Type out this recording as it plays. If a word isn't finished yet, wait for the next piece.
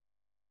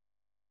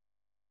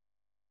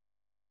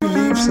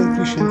that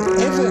we should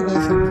ever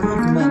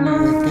move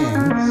money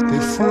again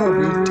before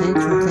we take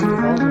the thing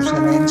out of the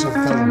hands of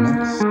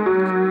government.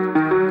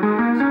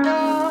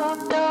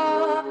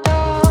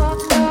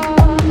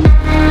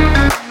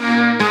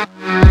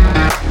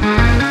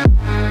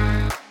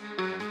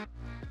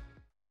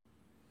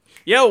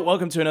 Yo,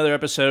 welcome to another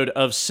episode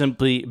of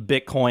Simply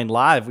Bitcoin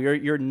Live. We are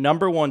your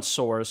number one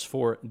source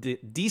for the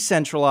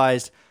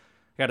decentralized,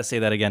 I gotta say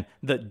that again,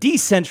 the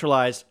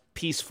decentralized,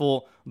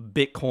 peaceful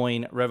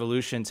Bitcoin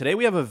revolution. Today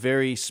we have a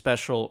very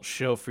special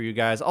show for you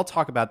guys. I'll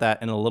talk about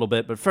that in a little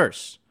bit, but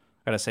first,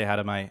 I gotta say hi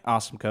to my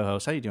awesome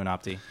co-host. How you doing,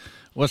 Opti?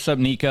 What's up,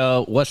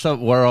 Nico? What's up,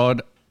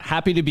 world?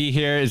 Happy to be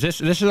here.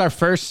 This is our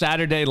first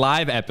Saturday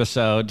live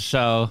episode,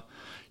 so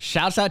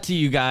shouts out to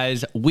you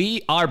guys.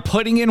 We are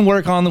putting in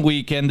work on the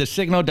weekend. The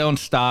signal don't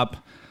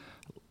stop.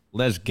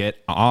 Let's get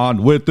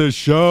on with the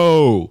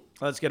show.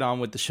 Let's get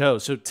on with the show.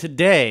 So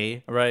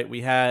today, right,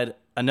 we had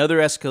another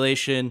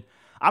escalation.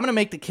 I'm going to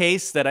make the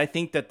case that I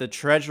think that the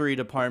Treasury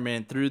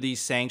Department, through these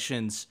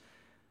sanctions,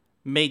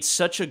 made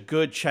such a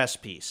good chess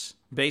piece.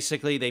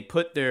 Basically, they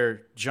put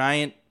their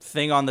giant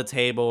thing on the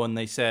table and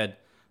they said,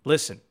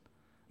 listen,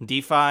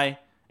 DeFi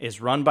is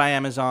run by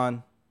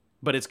Amazon,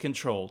 but it's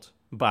controlled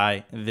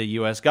by the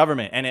U.S.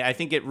 government. And I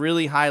think it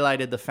really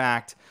highlighted the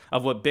fact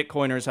of what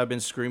Bitcoiners have been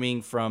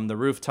screaming from the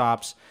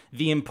rooftops,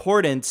 the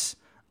importance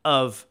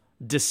of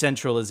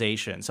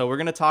decentralization. So we're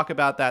going to talk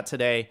about that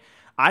today.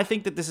 I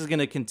think that this is going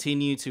to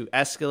continue to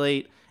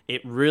escalate.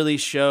 It really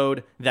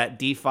showed that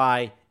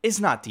DeFi is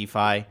not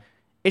DeFi.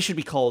 It should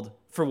be called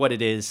for what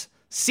it is,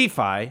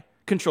 CeFi,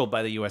 controlled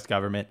by the U.S.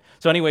 government.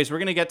 So anyways, we're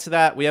going to get to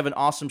that. We have an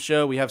awesome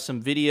show. We have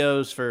some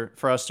videos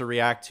for us to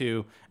react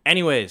to.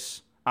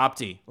 Anyways,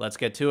 Opti, let's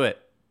get to it.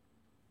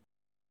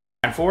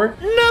 Time for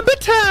Number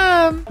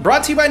Time.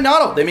 Brought to you by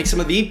Nodl. They make some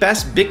of the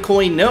best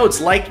Bitcoin nodes,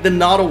 like the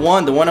Nodl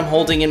One, the one I'm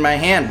holding in my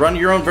hand. Run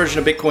your own version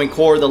of Bitcoin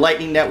Core, the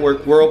Lightning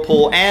Network,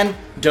 Whirlpool, and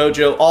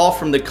Dojo, all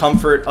from the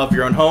comfort of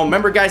your own home.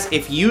 Remember, guys,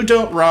 if you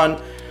don't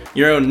run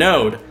your own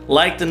node,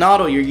 like the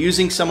Nodl, you're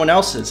using someone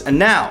else's. And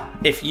now,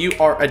 if you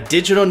are a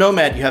digital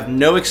nomad, you have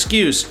no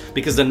excuse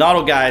because the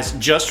Nodl guys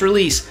just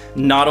released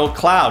Nodl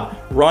Cloud.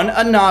 Run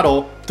a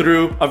Nodl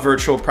through a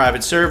virtual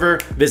private server.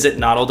 Visit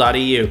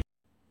nodl.eu.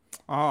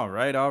 All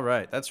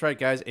right. That's right,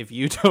 guys. If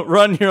you don't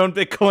run your own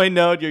Bitcoin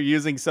node, you're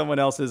using someone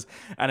else's.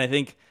 And I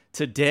think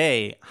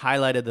today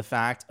highlighted the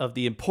fact of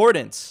the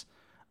importance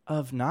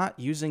of not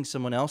using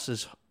someone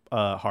else's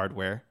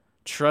hardware.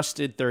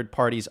 Trusted third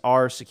parties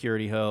are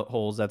security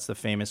holes. That's the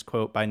famous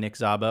quote by Nick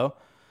Szabo.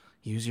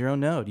 Use your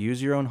own node.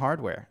 Use your own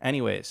hardware.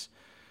 Anyways,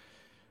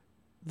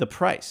 the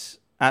price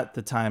at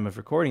the time of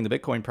recording, the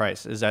Bitcoin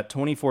price, is at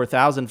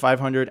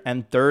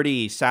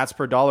 24,530 sats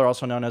per dollar,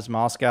 also known as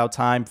Moscow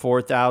time,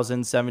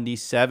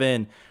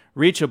 4,077.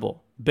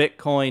 Reachable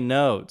Bitcoin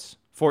nodes,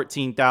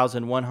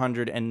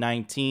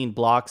 14,119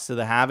 blocks to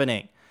the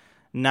halvening.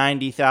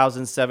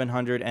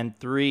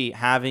 90,703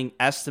 halving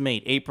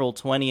estimate April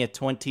 20th,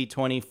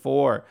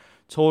 2024.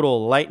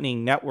 Total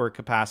Lightning Network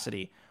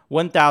capacity,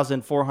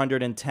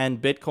 1,410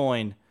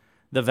 Bitcoin.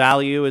 The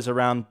value is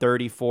around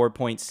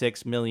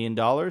 $34.6 million.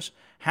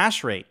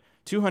 Hash rate,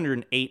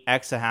 208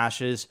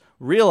 exahashes.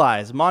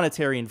 Realized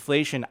monetary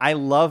inflation. I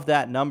love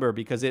that number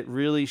because it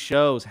really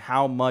shows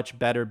how much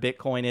better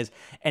Bitcoin is.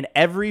 And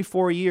every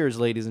 4 years,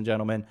 ladies and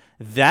gentlemen,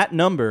 that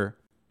number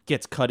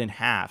gets cut in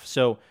half.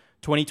 So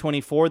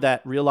 2024,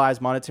 that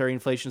realized monetary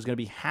inflation is going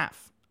to be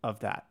half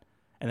of that.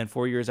 And then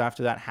 4 years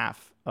after that,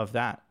 half of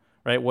that,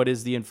 right? What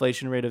is the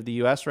inflation rate of the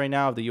U.S. right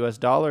now, of the U.S.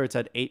 dollar? It's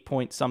at 8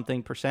 point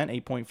something percent,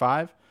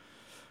 8.5.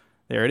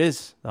 There it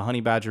is. The Honey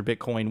Badger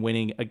Bitcoin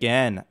winning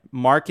again.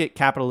 Market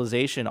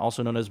capitalization,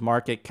 also known as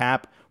market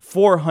cap,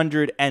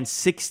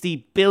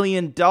 $460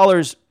 billion.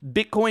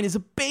 Bitcoin is a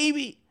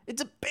baby.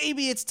 It's a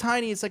baby. It's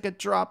tiny. It's like a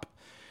drop.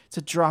 It's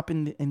a drop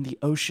in the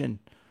ocean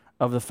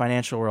of the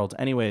financial world.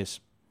 Anyways,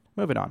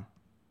 moving on.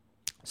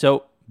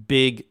 So,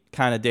 big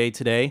kind of day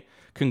today.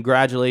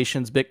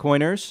 Congratulations,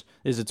 Bitcoiners.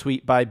 Is a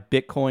tweet by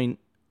Bitcoin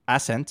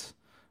Ascent.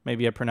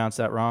 Maybe I pronounced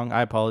that wrong.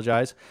 I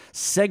apologize.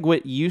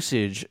 SegWit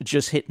usage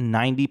just hit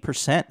 90%.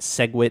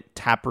 SegWit,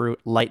 Taproot,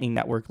 Lightning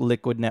Network,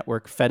 Liquid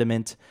Network,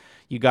 Fedimint.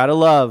 You got to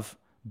love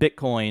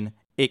Bitcoin.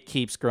 It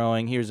keeps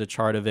growing. Here's a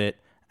chart of it.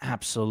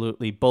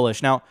 Absolutely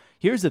bullish. Now,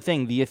 here's the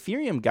thing. The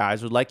Ethereum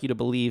guys would like you to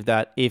believe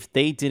that if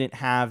they didn't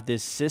have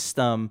this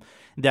system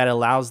that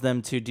allows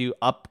them to do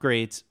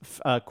upgrades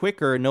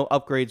quicker, no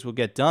upgrades will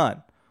get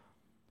done.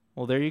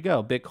 Well, there you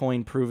go.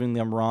 Bitcoin proving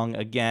them wrong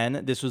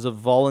again. This was a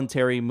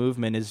voluntary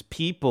movement, is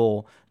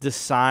people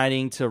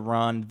deciding to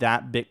run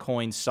that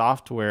Bitcoin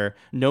software.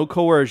 No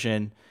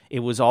coercion. It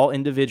was all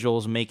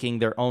individuals making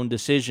their own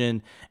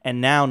decision.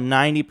 And now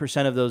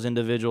 90% of those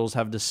individuals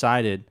have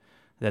decided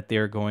that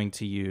they're going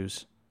to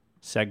use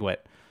SegWit.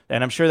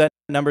 And I'm sure that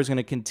number is going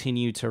to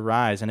continue to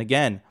rise. And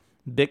again,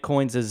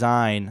 Bitcoin's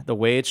design, the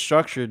way it's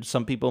structured,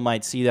 some people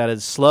might see that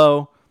as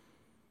slow.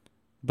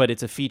 but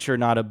it's a feature,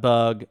 not a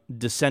bug.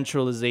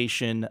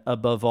 Decentralization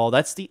above all.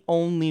 That's the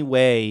only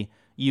way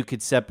you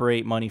could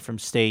separate money from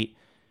state.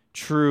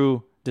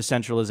 True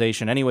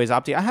decentralization. Anyways,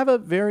 Opti, I have a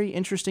very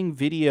interesting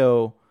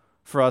video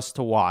for us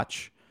to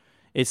watch.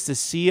 It's the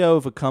CEO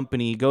of a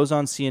company, goes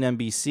on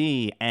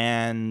CNBC,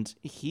 and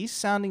he's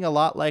sounding a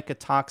lot like a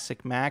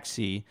toxic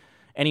maxi.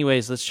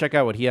 Anyways, let's check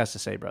out what he has to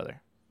say,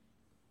 brother.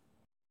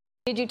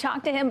 Did you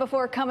talk to him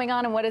before coming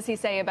on, and what does he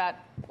say about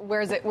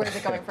where's it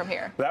going from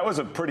here? That was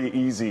a pretty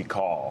easy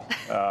call.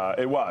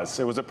 It was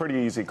a pretty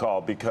easy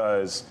call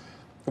because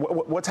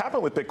what's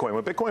happened with Bitcoin,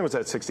 when Bitcoin was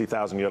at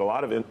 60,000, you had a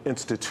lot of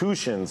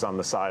institutions on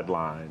the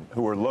sideline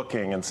who were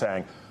looking and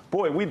saying,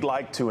 boy, we'd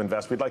like to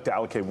invest, we'd like to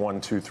allocate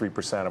 1%, 2%,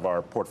 3% of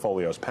our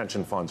portfolios,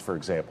 pension funds, for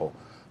example.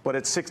 But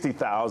at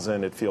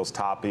 60,000, it feels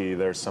toppy.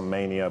 There's some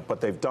mania,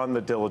 but they've done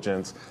the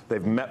diligence.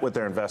 They've met with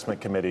their investment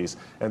committees.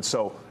 And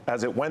so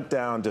as it went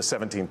down to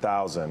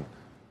 17,000,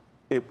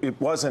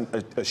 it wasn't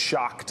a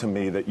shock to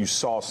me that you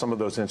saw some of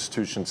those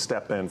institutions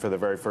step in for the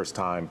very first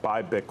time,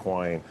 buy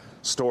Bitcoin,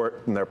 store it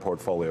in their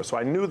portfolio. So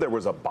I knew there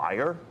was a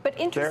buyer. But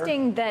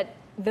interesting that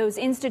those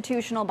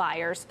institutional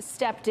buyers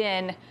stepped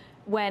in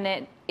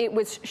when it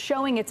was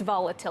showing its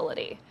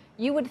volatility.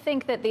 You would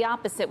think that the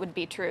opposite would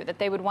be true, that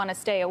they would want to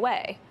stay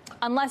away,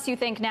 unless you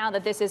think now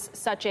that this is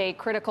such a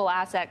critical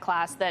asset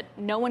class that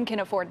no one can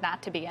afford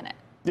not to be in it.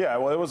 Yeah,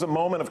 well, it was a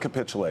moment of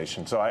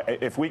capitulation. So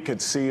if we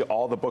could see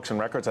all the books and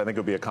records, I think it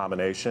would be a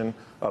combination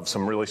of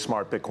some really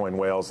smart Bitcoin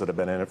whales that have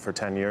been in it for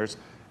 10 years,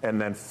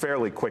 and then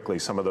fairly quickly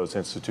some of those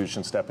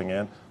institutions stepping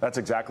in. That's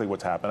exactly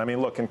what's happened. I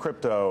mean, look, in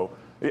crypto,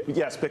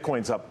 yes,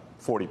 Bitcoin's up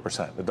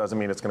 40%. It doesn't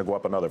mean it's going to go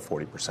up another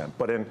 40%.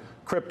 But in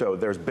crypto,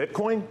 there's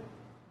Bitcoin,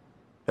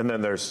 and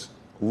then there's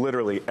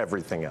literally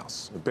everything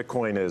else.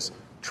 Bitcoin is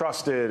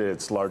trusted.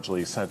 It's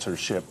largely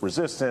censorship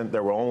resistant.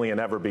 There will only and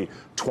ever be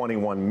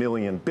 21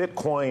 million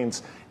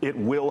Bitcoins. It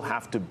will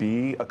have to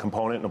be a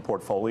component in a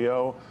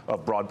portfolio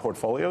of broad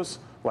portfolios,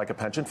 like a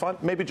pension fund,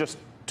 maybe just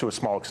to a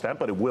small extent,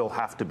 but it will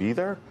have to be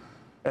there.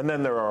 And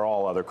then there are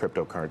all other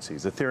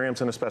cryptocurrencies.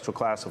 Ethereum's in a special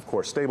class, of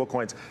course,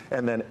 stablecoins,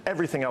 and then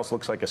everything else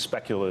looks like a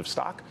speculative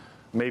stock.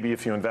 Maybe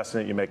if you invest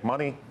in it, you make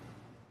money.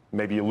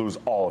 Maybe you lose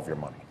all of your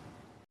money.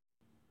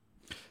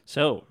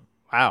 So,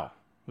 wow,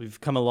 we've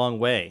come a long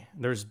way.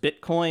 There's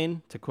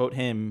Bitcoin, to quote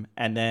him,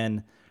 and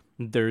then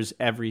there's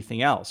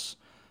everything else.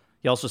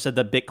 He also said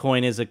that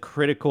Bitcoin is a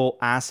critical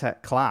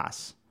asset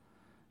class.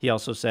 He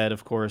also said,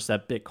 of course,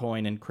 that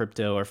Bitcoin and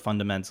crypto are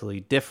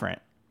fundamentally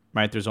different,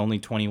 right? There's only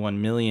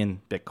 21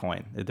 million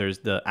Bitcoin. There's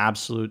the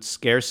absolute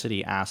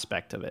scarcity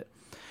aspect of it.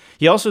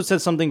 He also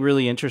said something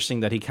really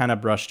interesting that he kind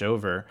of brushed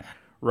over,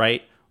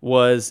 right?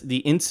 Was the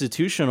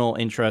institutional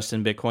interest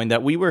in Bitcoin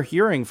that we were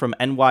hearing from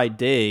NY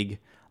Dig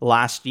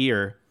last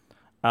year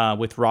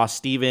with Ross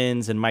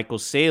Stevens and Michael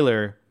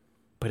Saylor,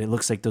 but it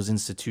looks like those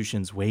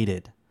institutions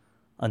waited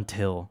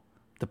until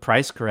the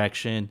price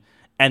correction,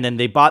 and then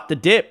they bought the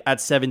dip at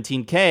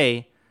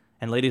 17K.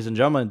 And ladies and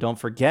gentlemen, don't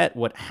forget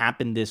what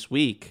happened this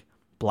week.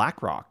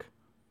 BlackRock.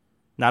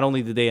 Not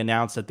only did they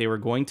announce that they were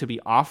going to be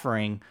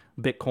offering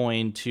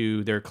Bitcoin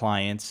to their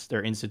clients,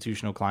 their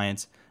institutional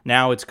clients,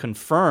 now it's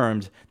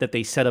confirmed that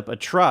they set up a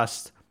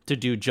trust to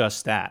do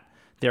just that.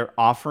 They're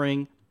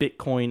offering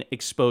Bitcoin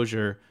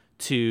exposure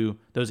to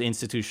those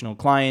institutional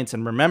clients.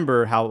 And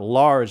remember how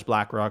large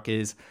BlackRock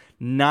is,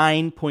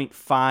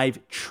 9.5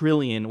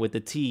 trillion with a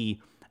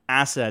T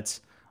assets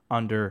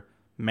under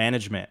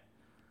management.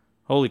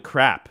 Holy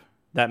crap.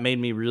 That made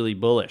me really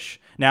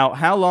bullish. Now,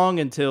 how long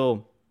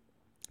until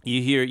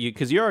you hear,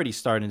 because you're already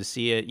starting to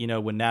see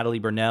it, when Natalie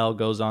Burnell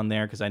goes on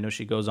there, because I know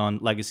she goes on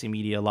Legacy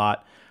Media a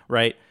lot,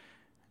 right?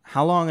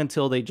 How long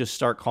until they just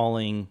start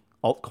calling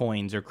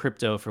altcoins or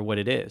crypto for what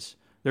it is?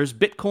 There's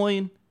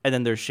Bitcoin, and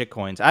then there's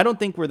shitcoins. I don't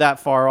think we're that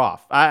far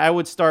off.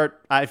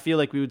 I feel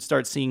like we would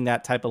start seeing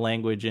that type of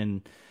language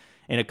in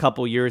a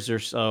couple years or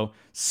so,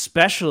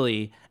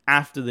 especially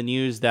after the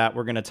news that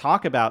we're going to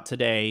talk about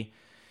today.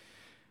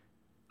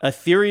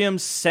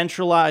 Ethereum's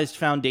centralized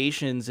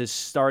foundations is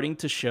starting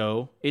to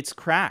show its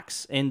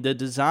cracks in the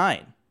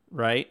design,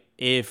 right?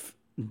 If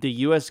the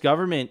US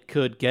government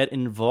could get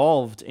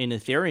involved in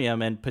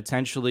Ethereum and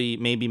potentially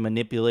maybe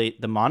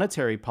manipulate the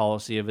monetary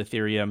policy of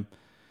Ethereum,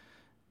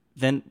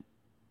 then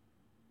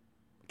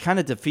kind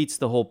of defeats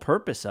the whole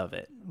purpose of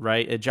it,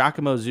 right?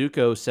 Giacomo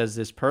Zucco says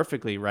this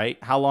perfectly, right?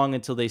 How long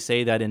until they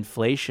say that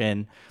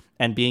inflation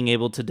and being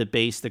able to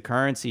debase the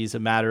currency is a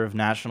matter of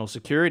national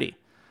security?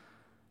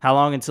 How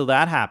long until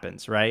that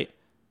happens, right?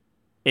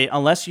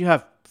 Unless you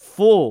have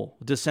full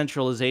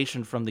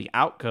decentralization from the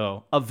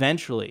outgo,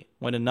 eventually,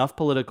 when enough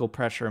political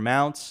pressure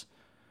mounts,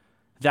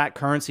 that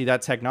currency,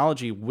 that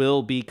technology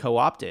will be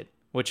co-opted,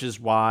 which is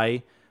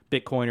why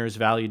Bitcoiners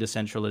value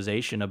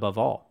decentralization above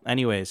all.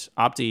 Anyways,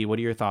 Opti, what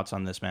are your thoughts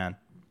on this, man?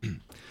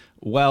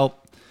 Well,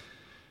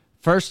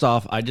 first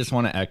off, I just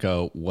want to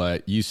echo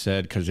what you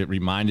said because it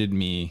reminded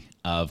me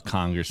of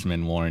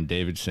Congressman Warren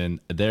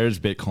Davidson. There's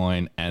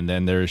Bitcoin and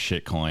then there's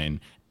shitcoin.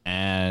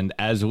 And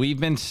as we've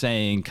been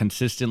saying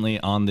consistently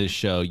on this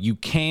show, you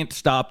can't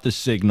stop the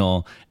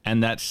signal,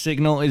 and that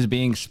signal is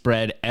being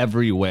spread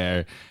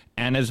everywhere.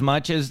 And as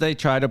much as they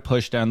try to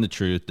push down the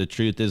truth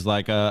is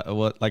like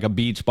a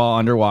beach ball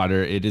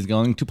underwater. It is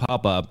going to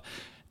pop up.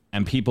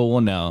 and people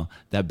will know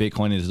that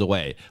Bitcoin is the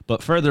way.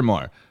 But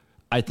furthermore,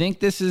 I think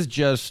this is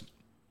just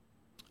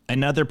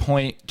another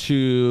point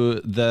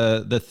to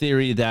the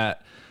theory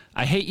that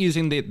I hate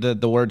using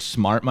the word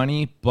smart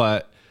money,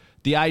 but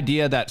the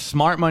idea that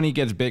smart money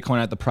gets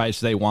Bitcoin at the price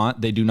they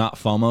want. They do not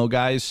FOMO,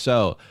 guys.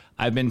 So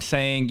I've been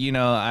saying,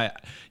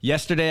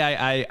 yesterday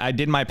I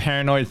did my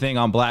paranoid thing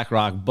on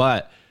BlackRock,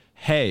 but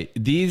hey,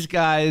 these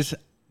guys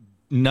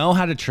know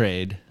how to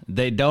trade.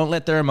 They don't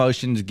let their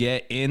emotions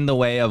get in the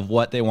way of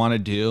what they want to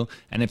do.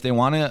 And if they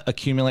want to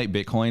accumulate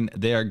Bitcoin,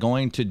 they are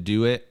going to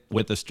do it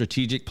with a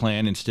strategic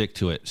plan and stick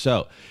to it.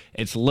 So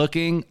it's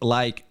looking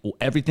like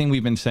everything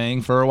we've been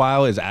saying for a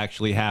while is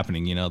actually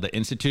happening. The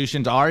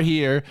institutions are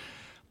here,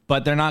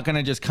 but they're not going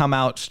to just come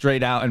out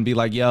straight out and be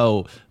like,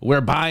 yo,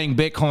 we're buying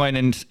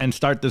Bitcoin and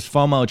start this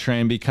FOMO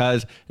train,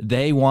 because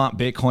they want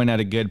Bitcoin at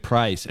a good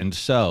price. And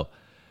so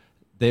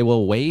they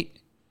will wait,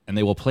 and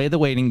they will play the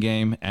waiting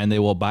game, and they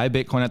will buy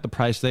Bitcoin at the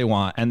price they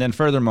want. And then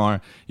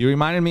furthermore, you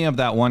reminded me of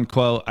that one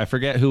quote. I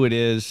forget who it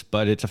is,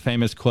 but it's a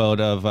famous quote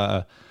of,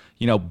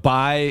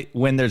 buy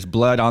when there's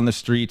blood on the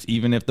streets,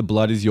 even if the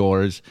blood is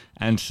yours.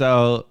 And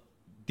so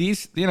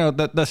these,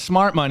 the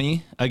smart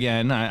money,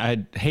 again,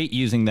 I hate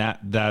using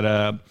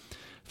that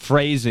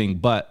phrasing,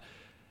 but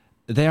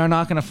they are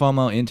not going to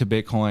FOMO into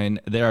Bitcoin.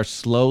 They are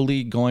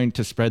slowly going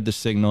to spread the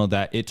signal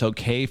that it's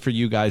okay for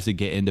you guys to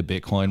get into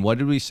Bitcoin. What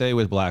did we say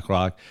with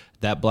BlackRock?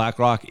 That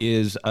BlackRock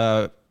is,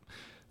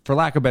 for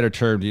lack of better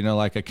terms,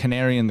 like a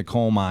canary in the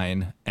coal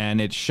mine.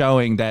 And it's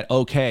showing that,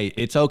 okay,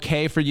 it's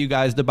okay for you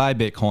guys to buy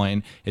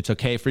Bitcoin. It's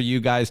okay for you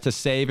guys to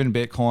save in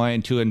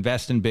Bitcoin, to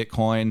invest in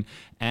Bitcoin.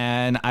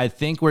 And I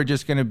think we're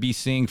just going to be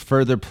seeing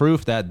further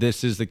proof that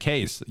this is the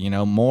case.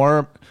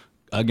 More,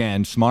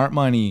 again, smart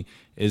money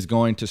is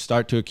going to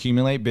start to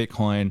accumulate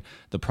Bitcoin.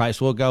 The price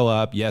will go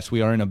up. Yes,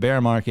 we are in a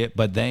bear market,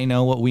 but they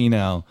know what we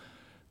know.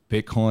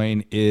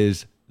 Bitcoin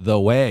is the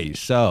way.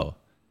 So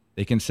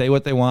they can say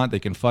what they want. They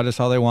can FUD us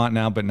all they want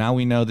now, but now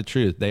we know the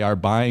truth. They are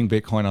buying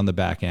Bitcoin on the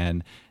back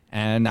end.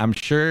 And I'm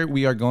sure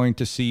we are going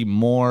to see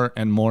more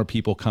and more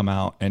people come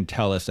out and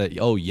tell us that,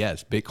 oh,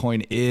 yes,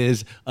 Bitcoin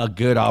is a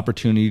good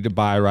opportunity to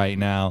buy right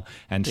now.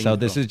 And so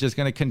this is just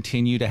going to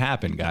continue to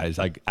happen, guys.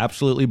 Like,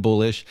 absolutely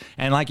bullish.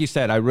 And like you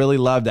said, I really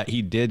love that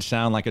he did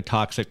sound like a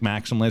toxic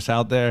maximalist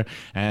out there.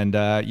 And,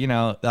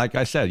 like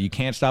I said, you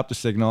can't stop the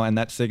signal, and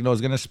that signal is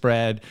going to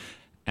spread.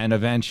 And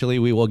eventually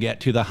we will get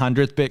to the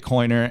 100th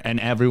Bitcoiner, and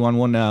everyone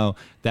will know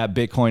that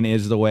Bitcoin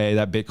is the way,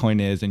 that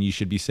Bitcoin is, and you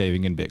should be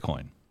saving in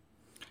Bitcoin.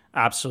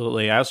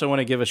 Absolutely. I also want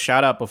to give a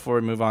shout out before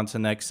we move on to the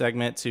next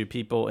segment to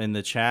people in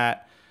the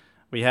chat.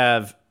 We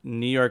have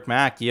New York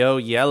Mac, yo,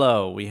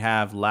 Yellow. We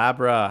have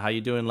Labra. How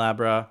you doing,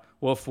 Labra?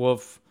 Woof,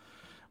 woof.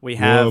 We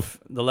have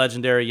the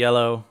legendary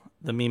Yellow,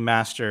 the meme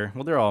master.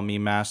 Well, they're all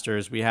meme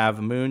masters. We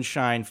have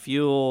Moonshine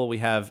Fuel. We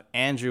have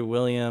Andrew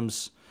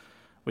Williams.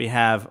 We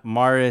have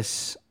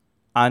Maris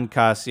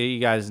Ancasi. You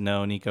guys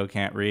know Nico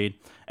can't read.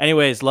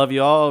 Anyways, love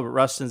you all.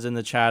 Rustin's in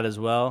the chat as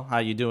well. How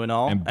you doing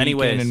all? And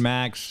Beacon and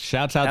Max,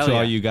 shouts out to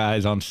all you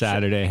guys on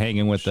Saturday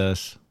hanging with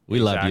us. We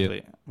love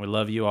you. We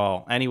love you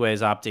all.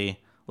 Anyways, Opti,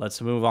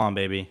 let's move on,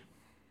 baby.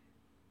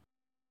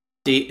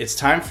 It's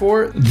time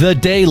for the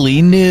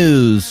Daily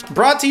News.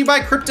 Brought to you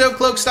by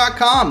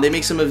CryptoCloaks.com. They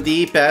make some of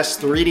the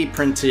best 3D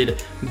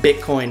printed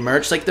Bitcoin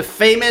merch, like the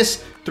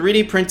famous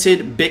 3D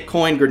printed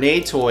Bitcoin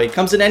grenade toy.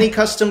 Comes in any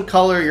custom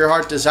color your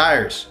heart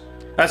desires.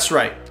 That's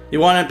right. You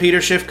want in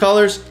Peter Schiff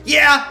colors?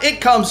 Yeah, it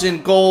comes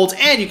in gold,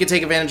 and you can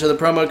take advantage of the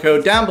promo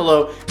code down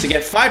below to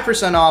get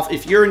 5% off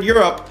if you're in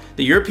Europe.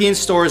 The European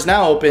store is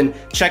now open.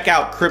 Check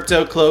out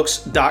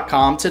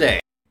CryptoCloaks.com today.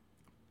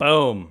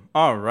 Boom.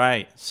 All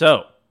right.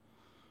 So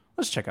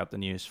let's check out the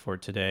news for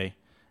today.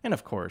 And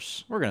of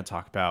course, we're going to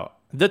talk about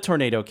the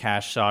Tornado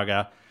Cash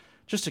saga.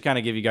 Just to kind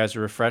of give you guys a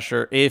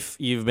refresher, if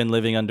you've been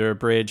living under a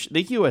bridge,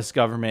 the U.S.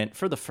 government,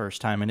 for the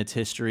first time in its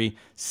history,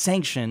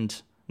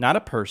 sanctioned not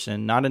a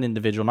person, not an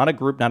individual, not a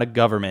group, not a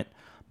government,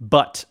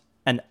 but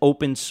an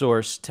open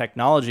source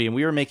technology. And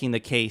we were making the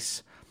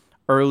case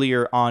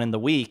earlier on in the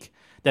week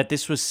that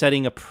this was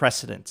setting a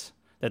precedent,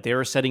 that they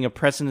were setting a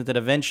precedent that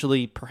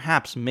eventually,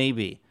 perhaps,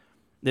 maybe,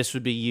 this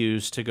would be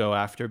used to go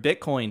after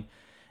Bitcoin.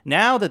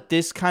 Now that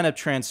this kind of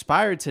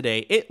transpired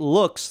today, it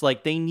looks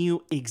like they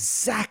knew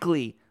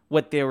exactly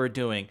what they were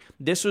doing.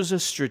 This was a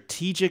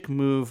strategic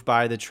move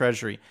by the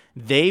Treasury.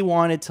 They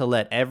wanted to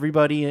let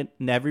everybody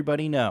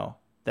know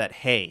that,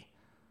 hey,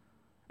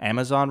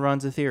 Amazon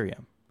runs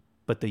Ethereum,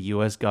 but the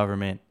U.S.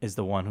 government is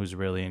the one who's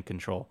really in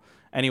control.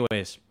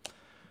 Anyways,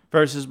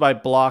 first is by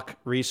Block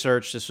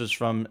Research. This was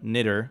from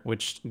Knitter,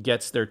 which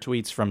gets their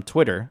tweets from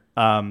Twitter.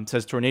 It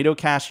says, Tornado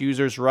Cash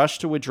users rush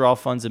to withdraw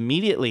funds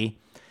immediately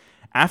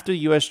after the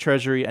U.S.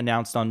 Treasury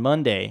announced on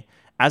Monday.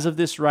 As of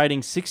this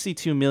writing,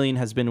 $62 million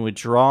has been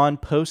withdrawn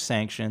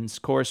post-sanctions,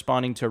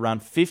 corresponding to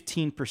around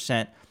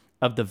 15%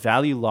 of the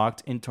value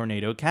locked in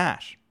Tornado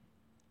Cash.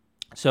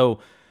 So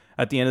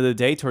at the end of the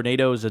day,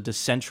 Tornado is a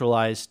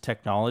decentralized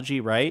technology,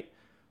 right?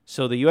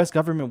 So the U.S.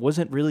 government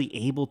wasn't really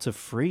able to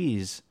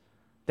freeze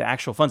the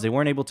actual funds. They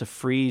weren't able to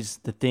freeze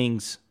the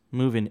things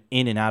moving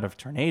in and out of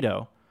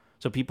Tornado.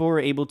 So people were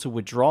able to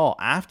withdraw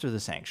after the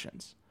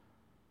sanctions.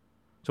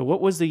 So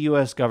what was the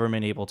U.S.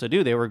 government able to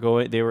do? They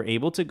were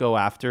able to go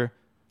after,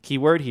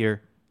 keyword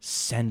here,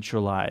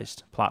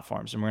 centralized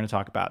platforms. And we're going to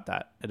talk about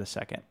that in a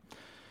second.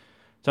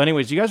 So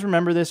anyways, do you guys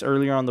remember this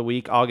earlier on the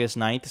week, August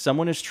 9th?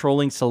 Someone is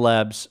trolling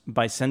celebs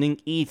by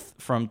sending ETH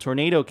from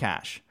Tornado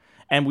Cash.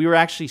 And we were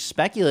actually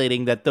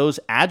speculating that those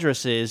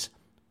addresses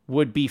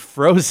would be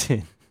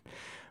frozen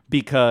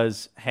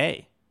because,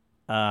 hey,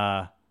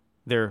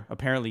 they're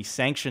apparently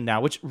sanctioned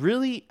now, which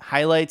really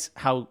highlights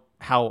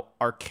how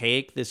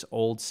archaic this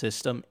old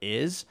system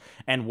is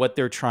and what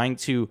they're trying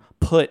to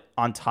put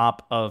on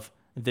top of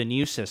the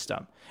new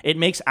system. It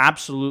makes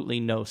absolutely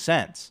no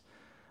sense.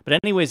 But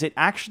anyways, it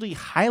actually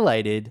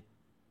highlighted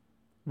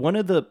one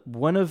of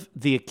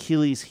the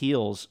Achilles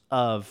heels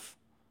of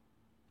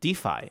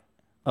DeFi,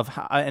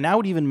 and I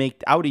would even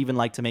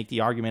like to make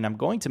the argument. I'm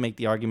going to make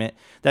the argument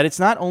that it's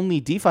not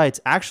only DeFi, it's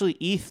actually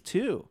ETH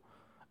too.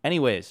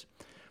 Anyways,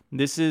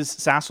 this is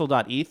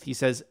Sassel.eth. He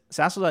says,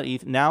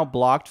 Sassel.eth now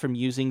blocked from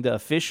using the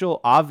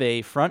official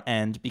Aave front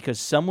end because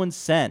someone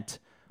sent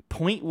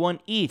 0.1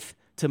 ETH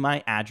to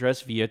my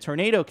address via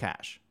Tornado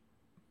Cash.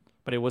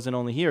 But it wasn't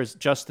only here. It's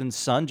Justin's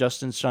son.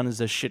 Justin's son is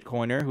a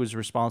shitcoiner who's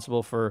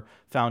responsible for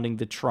founding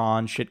the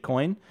Tron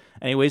shitcoin.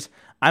 Anyways,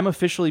 I'm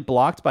officially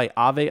blocked by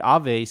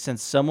Aave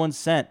since someone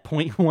sent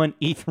 0.1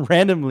 ETH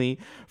randomly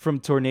from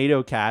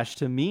Tornado Cash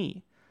to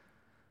me.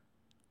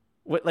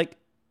 What, like,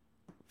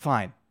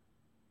 fine.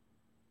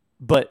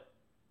 But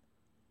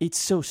it's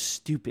so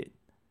stupid.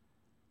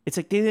 It's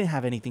like they didn't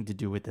have anything to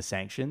do with the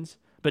sanctions.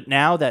 But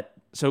now that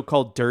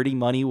so-called dirty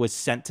money was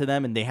sent to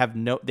them and they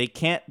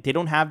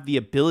don't have the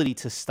ability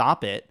to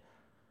stop it.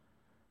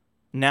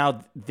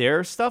 Now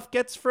their stuff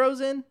gets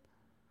frozen.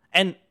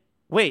 And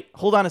wait,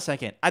 hold on a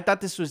second. I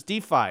thought this was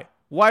DeFi.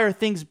 Why are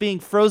things being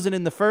frozen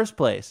in the first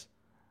place?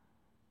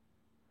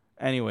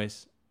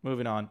 Anyways,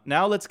 moving on.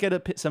 Now let's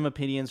get some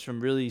opinions from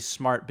really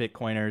smart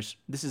Bitcoiners.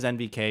 This is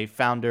NVK,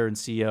 founder and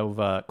CEO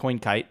of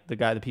CoinKite,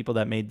 the people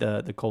that made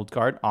the cold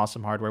card.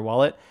 Awesome hardware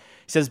wallet.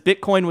 He says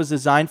Bitcoin was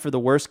designed for the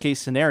worst case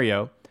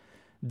scenario.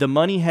 The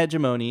money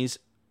hegemonies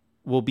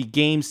will be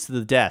games to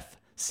the death.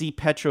 See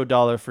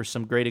petrodollar for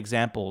some great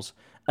examples.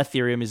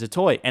 Ethereum is a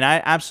toy. And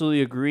I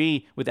absolutely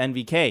agree with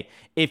NVK.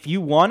 If you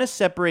want to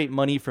separate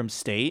money from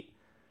state,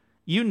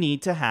 you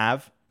need to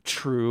have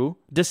true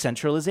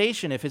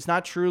decentralization. If it's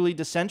not truly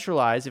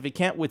decentralized, if it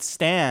can't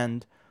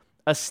withstand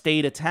a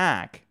state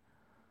attack,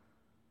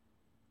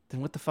 then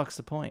what the fuck's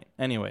the point?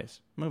 Anyways,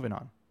 moving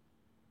on.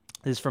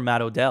 This is from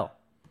Matt Odell.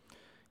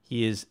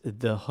 He is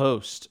the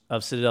host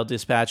of Citadel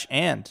Dispatch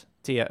and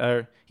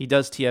he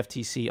does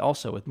TFTC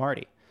also with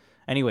Marty.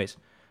 Anyways,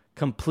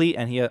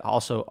 and he had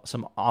also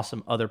some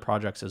awesome other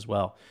projects as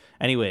well.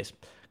 Anyways,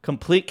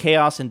 complete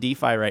chaos in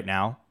DeFi right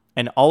now,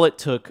 and all it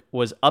took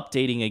was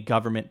updating a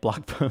government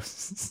blog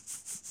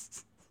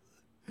post.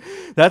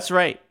 That's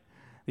right.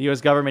 The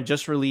U.S. government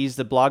just released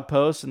a blog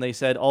post, and they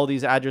said all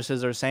these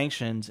addresses are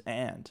sanctioned,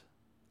 and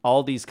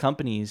all these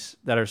companies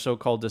that are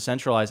so-called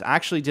decentralized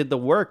actually did the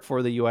work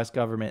for the U.S.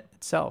 government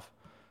itself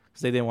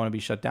because they didn't want to be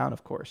shut down,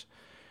 of course.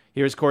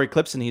 Here's Corey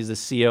Clipson. He's the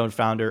CEO and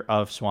founder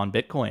of Swan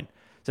Bitcoin.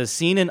 It says,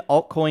 seen in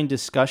altcoin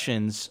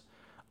discussions,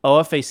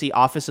 OFAC,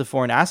 Office of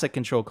Foreign Asset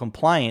Control,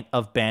 compliant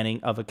of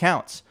banning of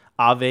accounts.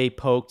 Aave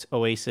poked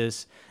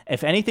Oasis.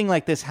 If anything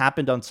like this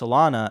happened on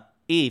Solana,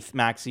 ETH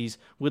maxis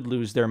would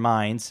lose their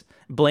minds,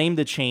 blame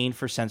the chain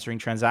for censoring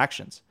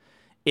transactions.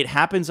 It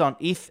happens on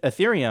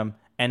Ethereum,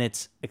 and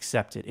it's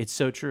accepted. It's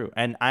so true.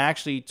 And I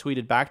actually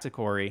tweeted back to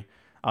Corey.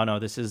 Oh, no,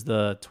 this is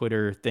the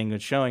Twitter thing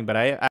that's showing. But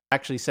I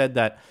actually said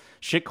that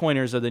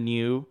shitcoiners are the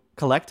new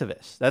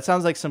collectivists. That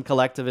sounds like some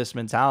collectivist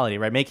mentality,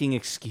 right? Making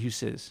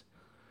excuses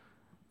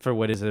for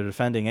what is they're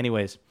defending.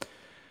 Anyways,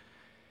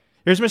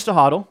 here's Mr.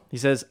 Hodl. He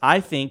says,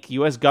 I think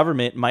U.S.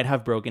 government might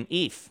have broken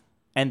ETH,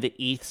 and the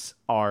ETHs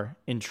are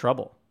in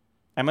trouble.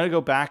 I'm going to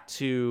go back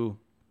to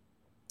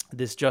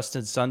this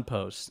Justin Sun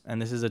post,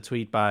 and this is a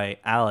tweet by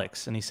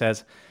Alex, and he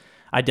says,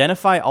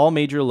 identify all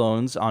major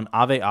loans on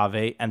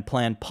Aave and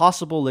plan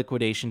possible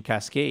liquidation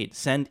cascade.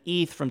 Send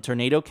ETH from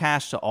Tornado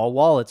Cash to all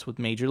wallets with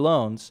major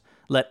loans.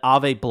 Let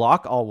Aave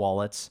block all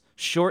wallets.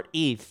 Short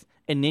ETH.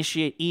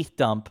 Initiate ETH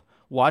dump.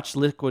 Watch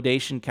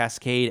liquidation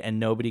cascade, and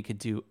nobody could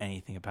do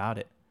anything about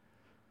it.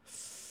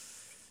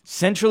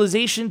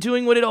 Centralization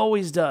doing what it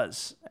always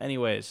does.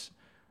 Anyways,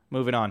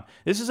 moving on.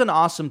 This is an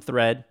awesome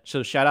thread.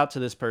 So shout out to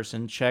this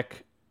person, Checkmatey.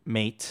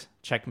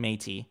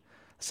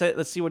 So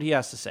let's see what he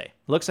has to say.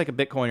 Looks like a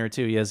Bitcoiner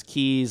too. He has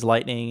keys,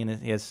 lightning,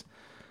 and he has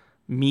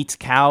meat,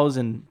 cows,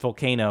 and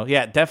volcano.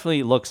 Yeah, it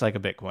definitely looks like a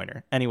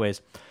Bitcoiner.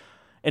 Anyways,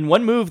 in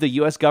one move, the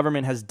U.S.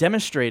 government has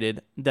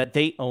demonstrated that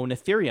they own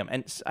Ethereum.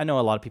 And I know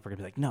a lot of people are going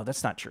to be like, no,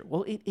 that's not true.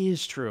 Well, it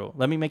is true.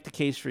 Let me make the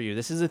case for you.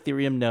 This is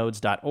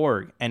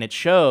ethereumnodes.org, and it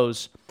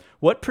shows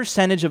what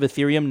percentage of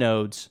Ethereum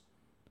nodes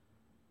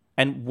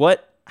and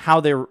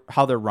how they're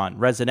run.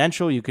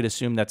 Residential, you could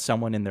assume that's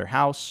someone in their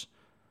house.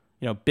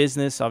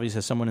 Business, obviously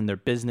someone in their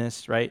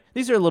business, right?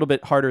 These are a little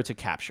bit harder to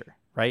capture,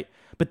 right?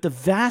 But the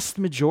vast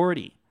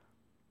majority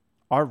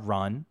are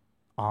run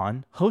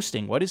on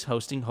hosting. What is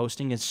hosting?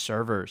 Hosting is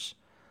servers.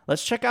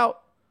 Let's check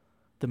out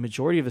the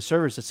majority of the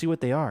servers. Let's see what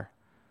they are.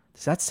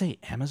 Does that say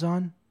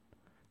Amazon?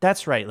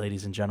 That's right,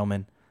 ladies and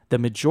gentlemen. The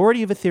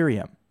majority of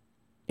Ethereum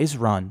is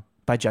run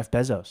by Jeff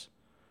Bezos.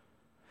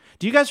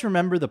 Do you guys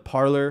remember the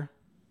Parler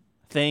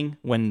thing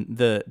when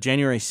the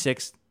January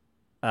 6th,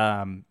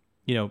 I'm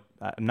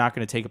not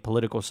going to take a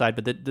political side,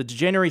 but the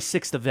January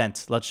 6th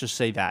event, let's just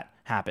say that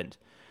happened.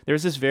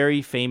 There's this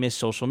very famous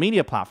social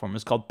media platform.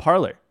 It's called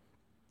Parler.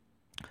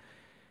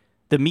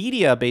 The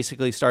media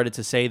basically started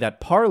to say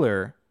that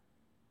Parler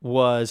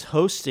was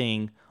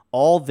hosting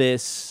all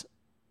this.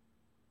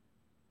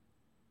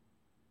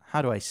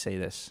 How do I say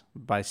this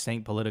by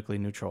staying politically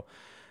neutral?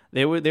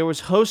 There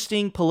was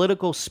hosting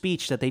political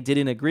speech that they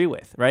didn't agree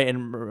with, right?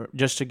 And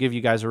just to give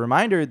you guys a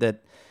reminder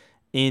that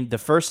in the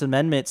First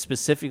Amendment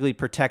specifically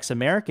protects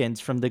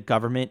Americans from the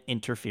government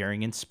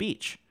interfering in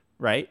speech,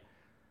 right?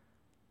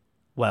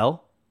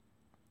 Well,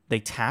 they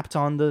tapped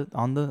on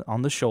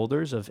the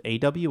shoulders of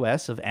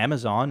AWS, of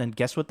Amazon, and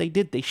guess what they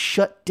did? They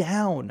shut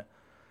down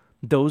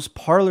those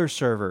Parler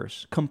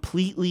servers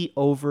completely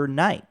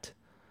overnight.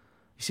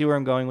 You see where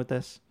I'm going with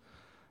this?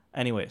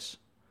 Anyways,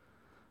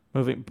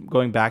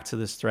 going back to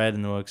this thread,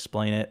 and we'll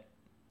explain it.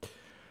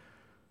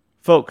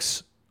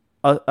 Folks,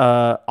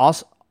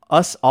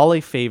 us all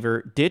a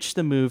favor, ditch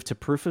the move to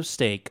proof of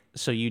stake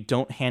so you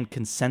don't hand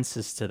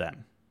consensus to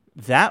them.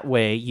 That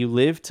way, you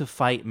live to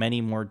fight many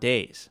more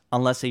days,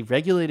 unless a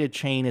regulated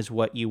chain is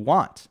what you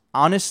want.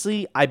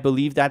 Honestly, I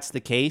believe that's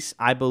the case.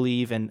 I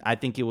believe, and I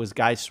think it was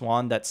Guy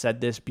Swan that said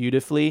this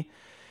beautifully,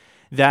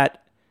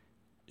 that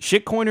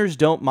shitcoiners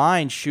don't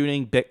mind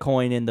shooting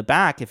Bitcoin in the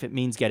back if it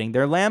means getting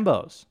their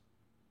Lambos.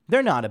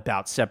 They're not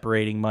about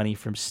separating money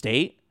from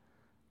state.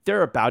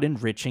 They're about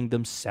enriching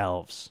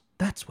themselves.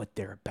 That's what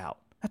they're about.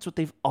 That's what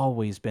they've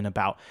always been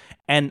about.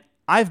 And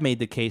I've made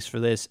the case for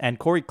this, and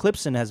Corey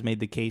Clipson has made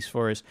the case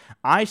for us.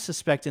 I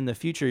suspect in the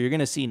future you're going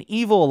to see an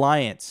evil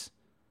alliance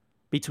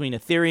between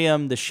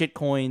Ethereum, the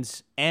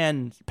shitcoins,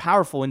 and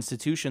powerful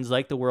institutions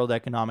like the World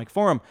Economic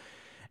Forum.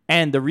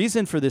 And the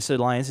reason for this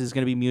alliance is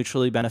going to be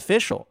mutually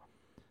beneficial.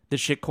 The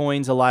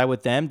shitcoins ally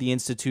with them. The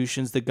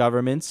institutions, the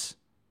governments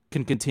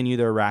can continue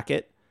their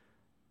racket,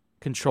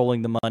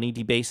 controlling the money,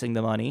 debasing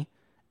the money.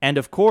 And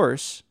of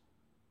course,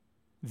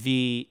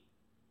 the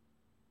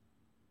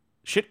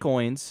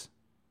shitcoins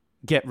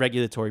get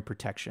regulatory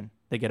protection.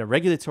 They get a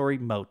regulatory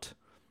moat.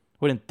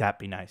 Wouldn't that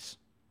be nice?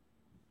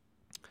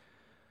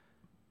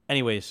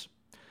 Anyways,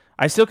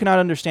 I still cannot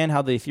understand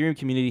how the Ethereum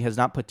community has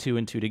not put two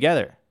and two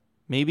together.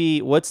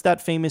 Maybe, what's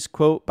that famous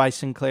quote by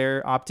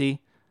Sinclair Opti?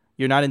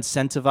 You're not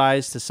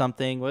incentivized to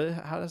something.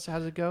 How does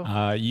it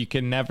go? You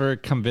can never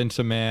convince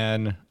a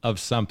man of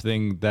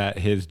something that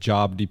his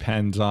job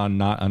depends on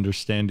not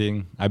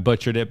understanding. I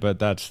butchered it, but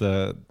that's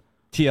the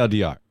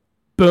TLDR.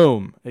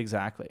 Boom.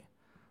 Exactly.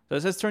 So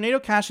it says Tornado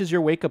Cash is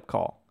your wake-up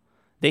call.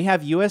 They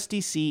have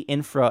USDC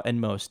infra in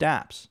most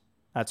apps.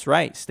 That's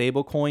right.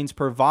 Stablecoins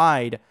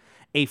provide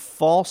a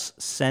false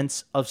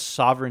sense of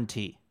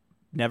sovereignty.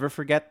 Never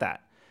forget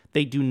that.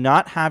 They do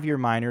not have your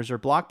miners or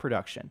block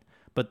production,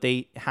 but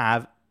they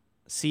have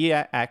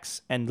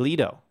CX and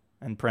Lido.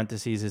 In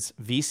parentheses, it's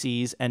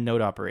VCs and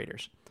node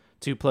operators.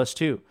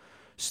 2+2.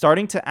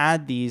 Starting to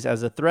add these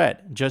as a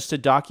thread, just to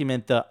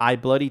document the I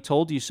bloody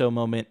told you so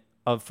moment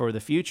for the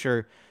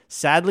future.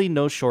 Sadly,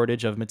 no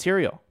shortage of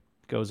material.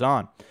 Goes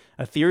on.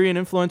 Ethereum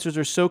influencers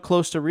are so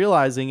close to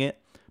realizing it,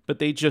 but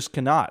they just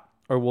cannot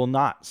or will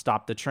not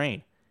stop the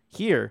train.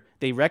 Here,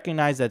 they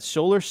recognize that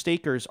solar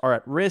stakers are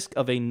at risk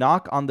of a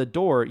knock on the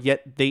door,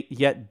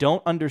 yet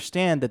don't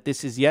understand that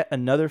this is yet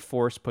another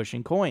force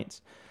pushing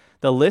coins.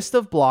 The list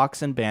of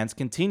blocks and bans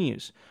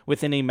continues.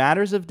 Within a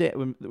matter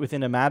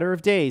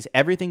of days,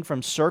 everything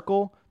from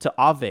Circle to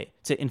Aave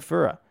to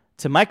Infura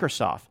to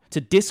Microsoft to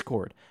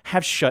Discord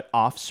have shut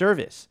off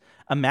service.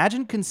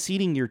 Imagine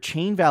conceding your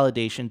chain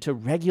validation to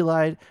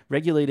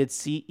regulated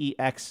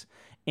CEX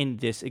in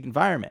this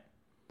environment.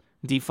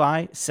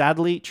 DeFi,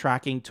 sadly,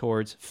 tracking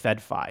towards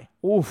FedFi.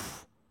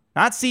 Oof.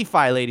 Not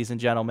CFI, ladies and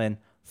gentlemen.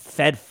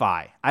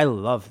 FedFi. I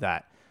love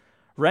that.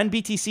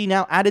 RenBTC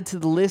now added to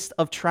the list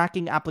of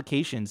tracking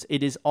applications.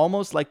 It is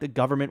almost like the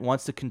government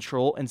wants to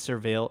control and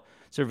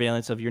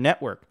surveillance of your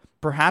network.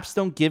 Perhaps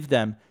don't give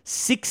them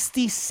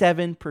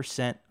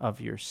 67%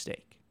 of your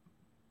stake.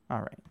 All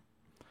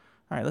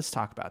right, let's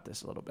talk about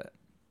this a little bit.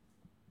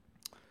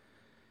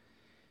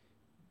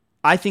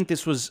 I think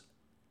this was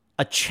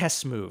a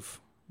chess move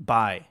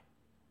by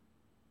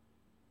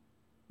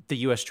the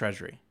U.S.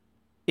 Treasury.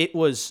 It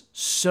was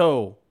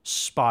so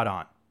spot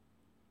on.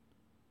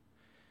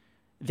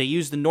 They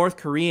used the North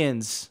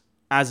Koreans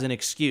as an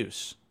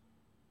excuse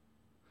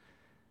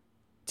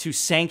to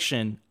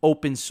sanction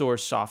open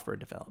source software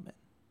development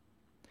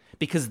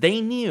because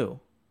they knew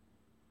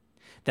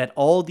that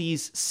all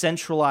these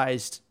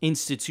centralized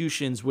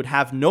institutions would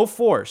have no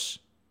force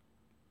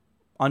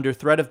under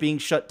threat of being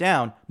shut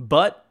down,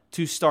 but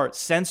to start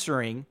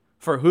censoring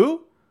for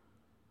who?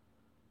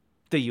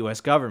 The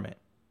U.S. government.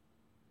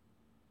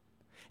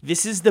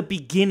 This is the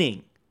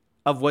beginning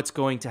of what's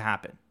going to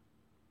happen.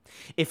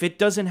 If it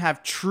doesn't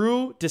have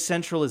true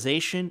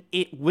decentralization,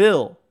 it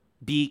will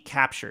be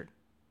captured.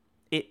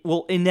 It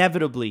will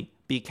inevitably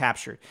be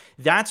captured.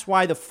 That's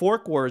why the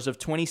fork wars of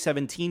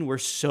 2017 were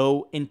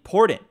so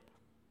important.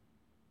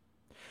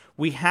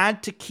 We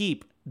had to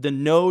keep the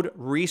node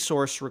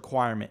resource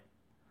requirement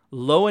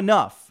low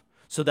enough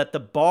so that the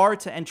bar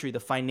to entry, the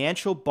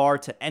financial bar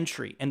to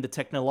entry, and the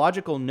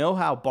technological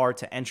know-how bar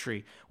to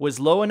entry was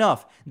low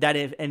enough that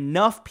if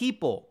enough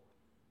people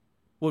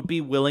would be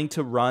willing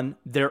to run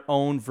their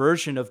own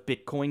version of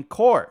Bitcoin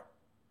Core.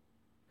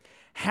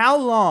 How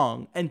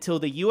long until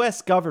the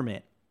US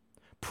government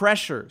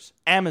pressures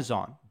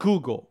Amazon,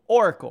 Google,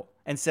 Oracle,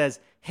 and says,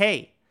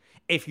 hey,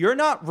 if you're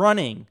not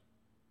running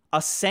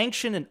a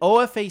sanctioned and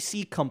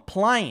OFAC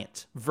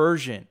compliant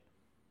version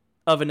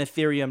of an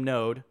Ethereum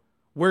node,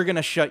 we're going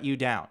to shut you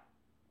down?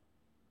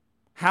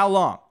 How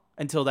long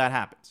until that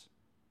happens?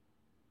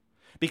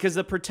 Because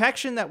the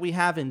protection that we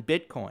have in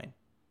Bitcoin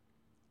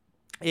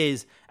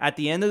is, at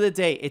the end of the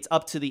day, it's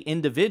up to the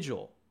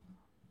individual,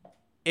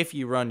 if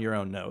you run your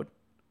own node,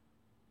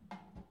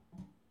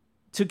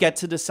 to get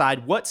to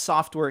decide what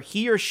software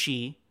he or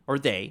she or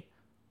they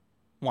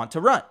want to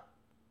run.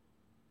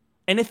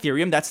 In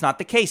Ethereum, that's not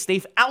the case.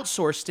 They've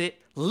outsourced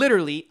it.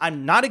 Literally,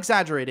 I'm not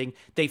exaggerating.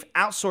 They've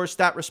outsourced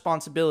that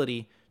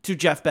responsibility to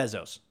Jeff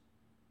Bezos.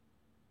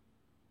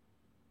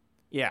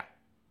 Yeah.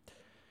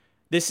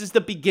 This is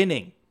the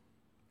beginning.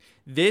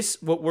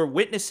 What we're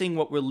witnessing,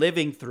 what we're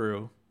living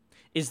through,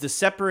 is the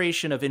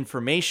separation of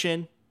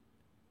information,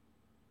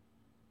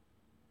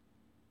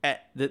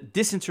 the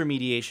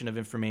disintermediation of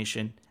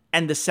information,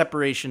 and the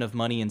separation of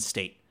money and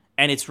state.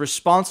 And it's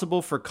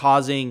responsible for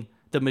causing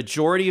the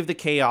majority of the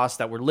chaos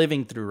that we're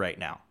living through right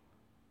now.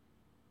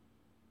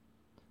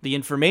 The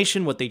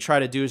information, what they try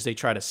to do is they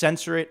try to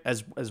censor it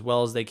as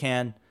well as they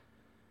can.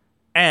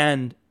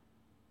 And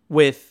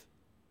with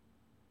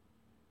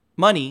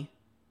money,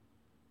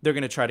 they're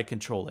going to try to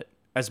control it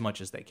as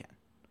much as they can.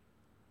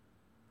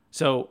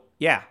 So,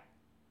 yeah,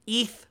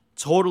 ETH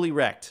totally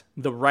wrecked.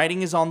 The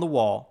writing is on the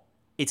wall.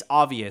 It's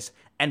obvious.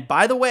 And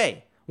by the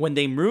way, when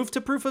they move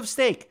to proof of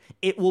stake,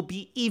 it will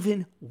be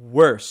even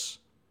worse.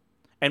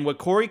 And what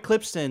Corey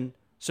Clipston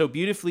so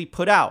beautifully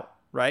put out,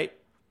 right?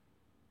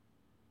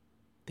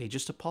 They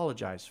just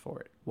apologize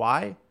for it.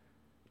 Why?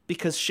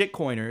 Because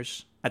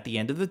shitcoiners, at the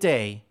end of the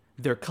day,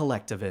 they're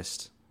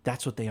collectivists.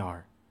 That's what they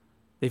are.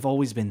 They've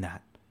always been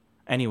that.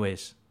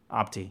 Anyways,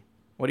 Opti,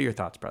 what are your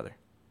thoughts, brother?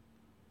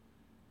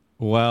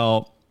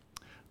 Well,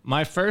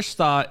 my first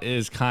thought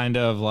is kind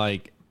of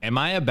like, am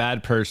I a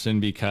bad person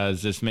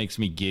because this makes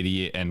me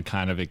giddy and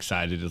kind of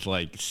excited? It's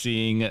like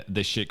seeing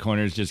the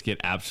shitcoiners just get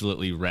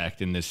absolutely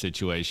wrecked in this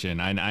situation.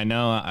 I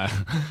know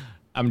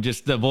I'm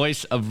just a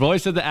voice of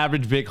the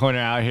average Bitcoiner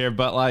out here,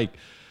 but like,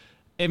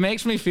 it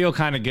makes me feel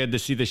kind of good to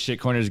see the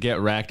shitcoiners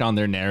get wrecked on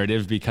their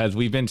narrative, because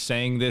we've been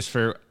saying this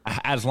for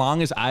as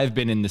long as I've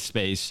been in the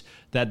space,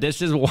 that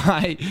this is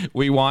why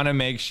we want to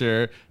make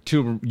sure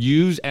to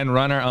use and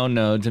run our own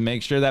nodes and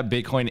make sure that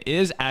Bitcoin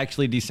is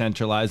actually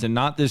decentralized and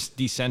not this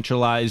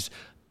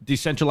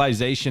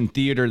decentralization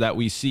theater that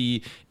we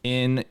see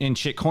in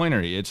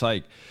shitcoinery. It's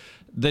like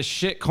the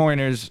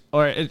shitcoiners,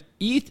 or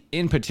ETH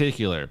in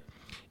particular,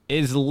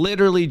 is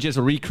literally just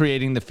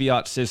recreating the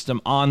fiat system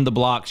on the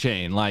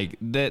blockchain. Like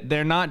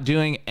they're not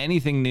doing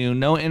anything new,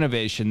 no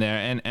innovation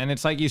there. And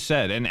it's like you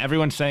said, and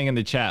everyone's saying in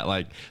the chat,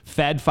 like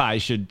FedFi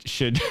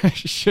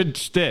should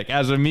stick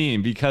as a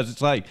meme, because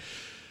it's like,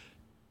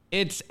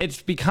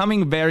 it's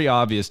becoming very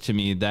obvious to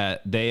me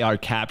that they are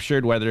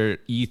captured, whether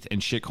ETH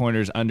and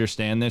shitcoiners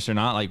understand this or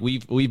not. Like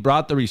we've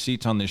brought the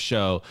receipts on this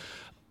show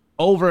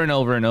over and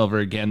over and over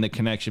again, the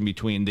connection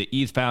between the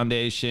ETH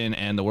Foundation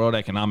and the World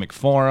Economic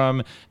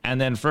Forum.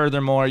 And then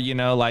furthermore,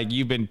 like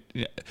you've been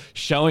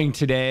showing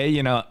today,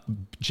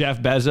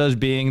 Jeff Bezos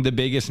being the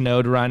biggest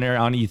node runner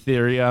on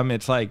Ethereum.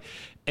 It's like,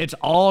 it's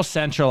all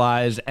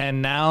centralized.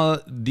 And now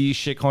these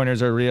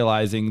shitcoiners are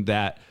realizing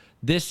that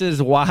this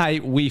is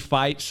why we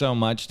fight so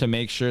much to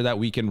make sure that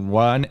we can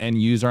run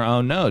and use our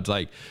own nodes.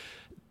 Like,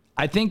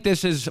 I think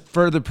this is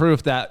further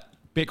proof that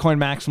Bitcoin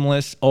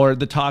maximalists or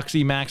the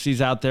Toxie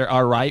Maxis out there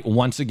are right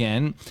once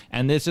again.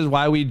 And this is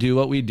why we do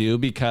what we do,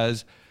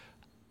 because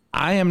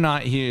I am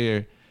not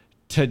here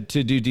to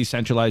do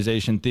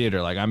decentralization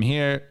theater. Like, I'm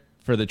here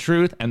for the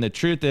truth. And the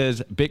truth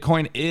is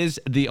Bitcoin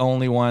is the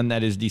only one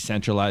that is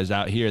decentralized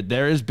out here.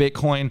 There is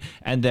Bitcoin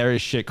and there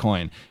is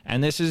shitcoin.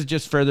 And this is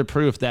just further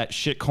proof that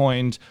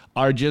shitcoins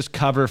are just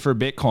cover for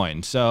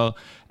Bitcoin. So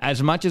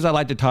as much as I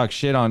like to talk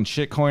shit on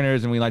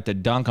shitcoiners and we like to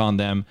dunk on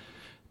them,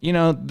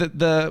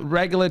 the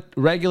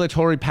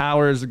regulatory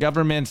powers, the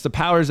governments, the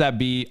powers that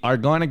be are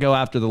going to go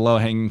after the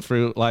low-hanging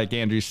fruit, like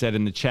Andrew said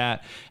in the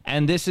chat.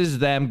 And this is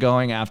them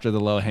going after the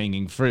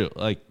low-hanging fruit.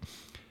 Like,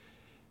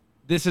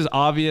 this is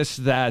obvious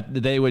that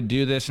they would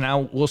do this.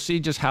 Now, we'll see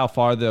just how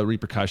far the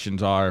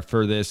repercussions are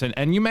for this.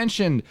 And you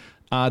mentioned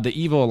the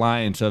evil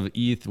alliance of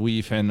ETH,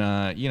 WEEF, and,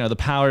 the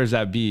powers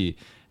that be.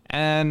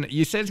 And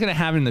you said it's going to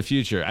happen in the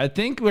future. I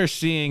think we're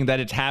seeing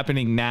that it's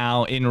happening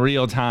now in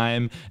real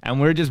time,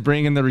 and we're just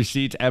bringing the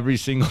receipts every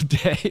single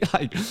day.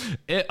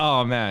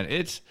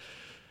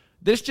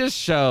 This just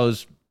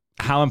shows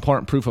how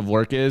important proof of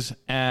work is.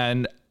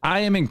 And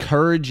I am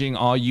encouraging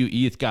all you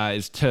ETH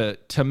guys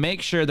to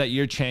make sure that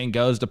your chain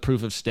goes to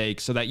proof of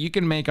stake so that you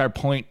can make our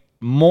point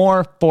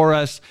more for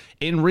us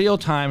in real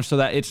time, so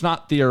that it's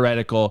not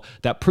theoretical,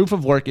 that proof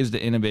of work is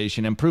the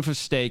innovation and proof of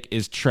stake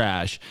is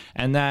trash,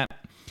 and that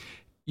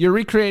you're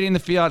recreating the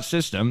fiat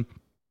system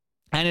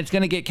and it's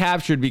going to get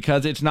captured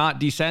because it's not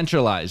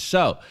decentralized.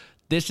 So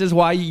this is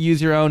why you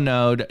use your own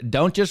node.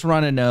 Don't just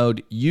run a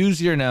node,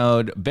 use your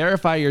node,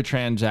 verify your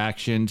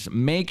transactions,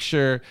 make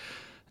sure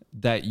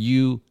that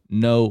you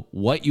know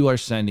what you are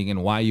sending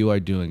and why you are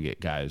doing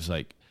it, guys.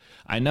 Like,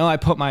 I know I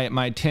put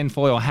my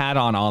tinfoil hat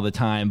on all the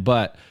time,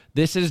 but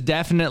this is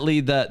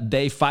definitely the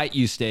they fight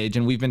you stage,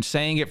 and we've been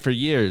saying it for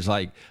years.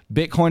 Like,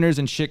 Bitcoiners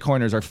and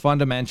shitcoiners are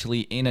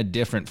fundamentally in a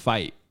different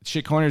fight.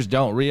 Shitcoiners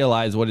don't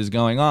realize what is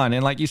going on.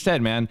 And like you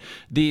said, man,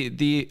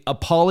 the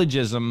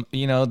apologism,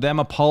 them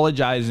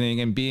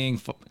apologizing and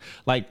being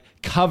like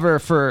cover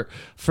for,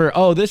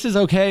 oh, this is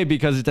okay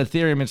because it's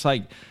Ethereum. It's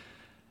like,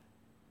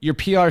 your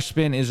PR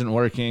spin isn't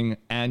working,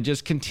 and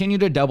just continue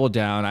to double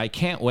down. I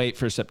can't wait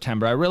for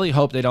September. I really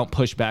hope they don't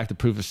push back the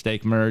proof of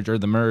stake merge or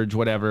the merge,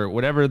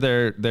 whatever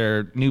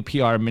their new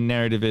PR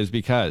narrative is,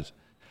 because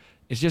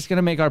it's just going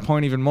to make our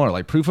point even more.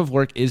 Like, proof of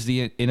work is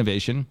the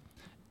innovation,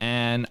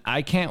 and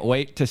I can't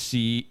wait to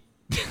see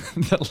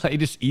the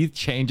latest ETH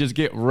changes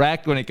get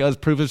wrecked when it goes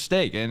proof of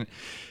stake. And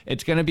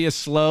it's going to be a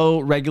slow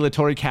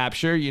regulatory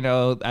capture,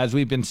 as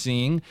we've been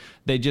seeing.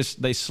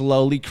 They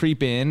slowly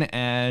creep in,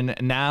 and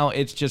now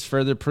it's just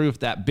further proof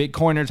that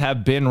Bitcoiners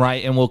have been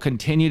right and will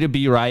continue to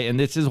be right. And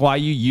this is why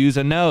you use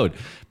a node,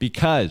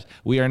 because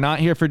we are not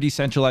here for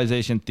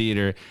decentralization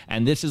theater.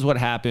 And this is what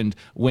happened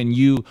when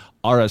you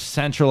are a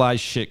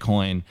centralized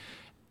shitcoin.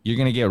 You're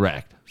going to get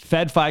wrecked.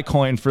 FedFi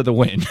coin for the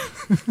win.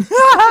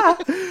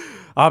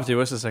 Opti,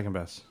 what's the second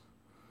best?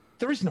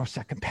 There is no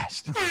second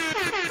best.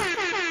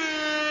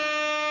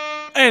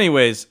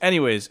 Anyways,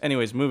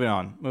 moving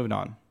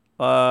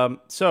on.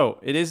 So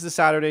it is the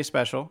Saturday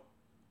special.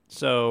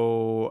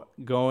 So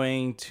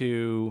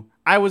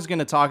I was going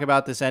to talk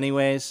about this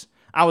anyways.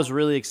 I was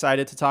really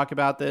excited to talk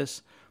about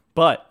this,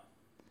 but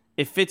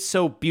it fits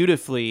so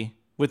beautifully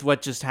with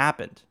what just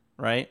happened,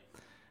 right?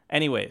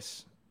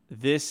 Anyways,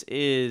 this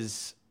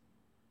is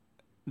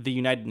the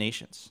United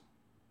Nations.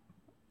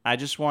 I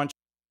just want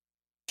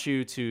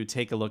you to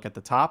take a look at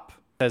the top.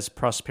 It says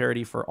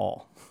prosperity for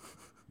all.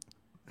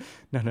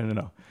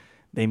 No.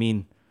 They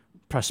mean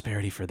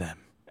prosperity for them.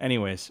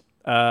 Anyways,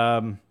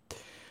 United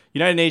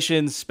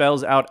Nations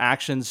spells out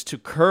actions to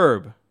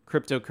curb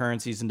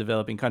cryptocurrencies in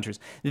developing countries.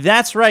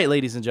 That's right,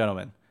 ladies and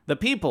gentlemen. The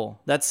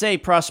people that say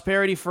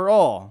prosperity for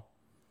all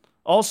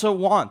also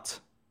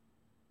want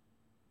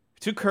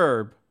to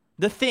curb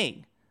the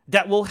thing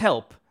that will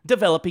help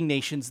developing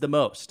nations the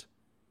most.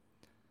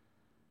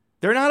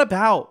 They're not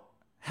about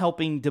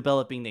helping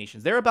developing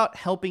nations. They're about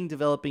helping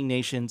developing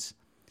nations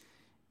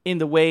in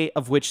the way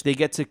of which they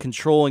get to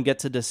control and get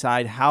to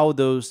decide how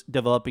those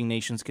developing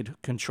nations could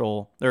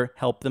control or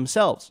help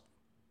themselves.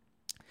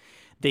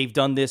 They've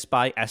done this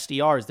by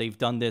SDRs. They've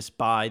done this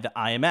by the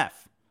IMF.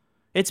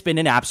 It's been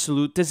an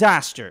absolute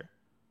disaster.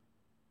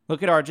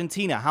 Look at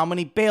Argentina. How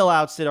many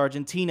bailouts did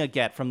Argentina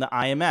get from the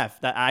IMF?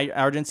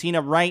 Argentina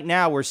right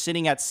now, we're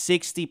sitting at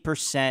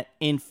 60%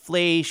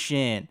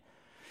 inflation.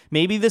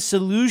 Maybe the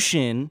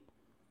solution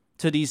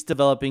to these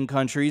developing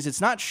countries,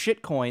 it's not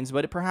shitcoins,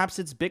 but perhaps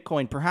it's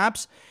Bitcoin.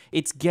 Perhaps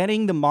it's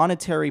getting the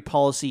monetary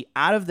policy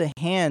out of the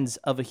hands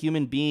of a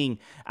human being,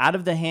 out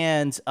of the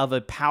hands of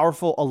a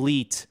powerful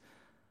elite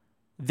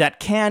that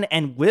can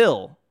and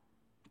will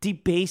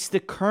debase the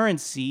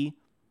currency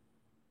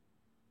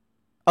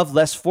of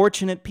less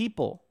fortunate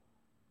people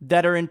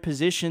that are in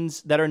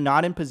positions that are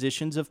not in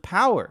positions of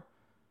power.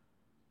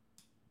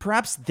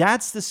 Perhaps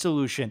that's the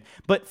solution.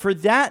 But for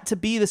that to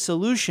be the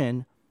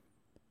solution,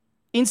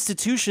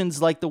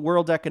 institutions like the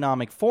World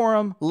Economic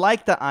Forum,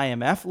 like the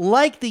IMF,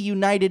 like the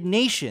United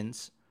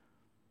Nations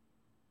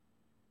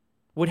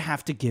would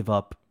have to give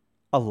up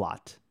a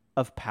lot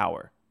of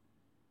power.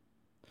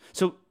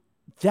 So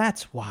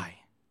that's why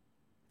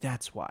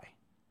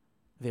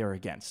they're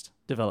against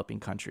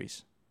developing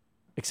countries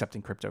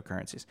accepting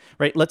cryptocurrencies,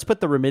 right? Let's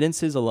put the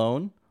remittances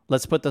alone.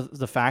 Let's put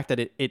the fact that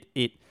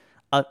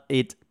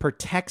it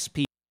protects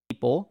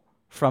people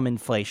from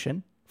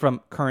inflation,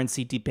 from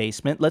currency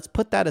debasement. Let's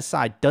put that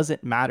aside.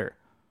 Doesn't matter.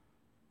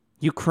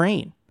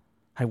 Ukraine.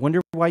 I wonder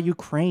why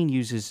Ukraine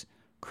uses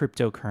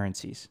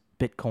cryptocurrencies,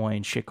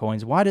 Bitcoin,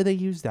 shitcoins. Why do they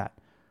use that?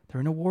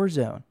 They're in a war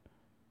zone.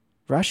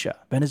 Russia,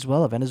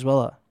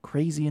 Venezuela,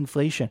 crazy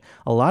inflation.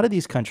 A lot of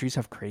these countries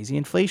have crazy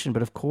inflation,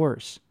 but of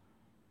course,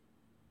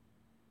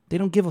 they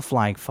don't give a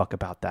flying fuck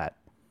about that.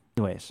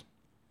 Anyways,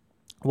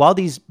 while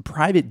these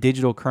private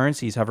digital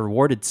currencies have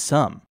rewarded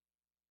some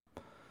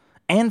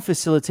and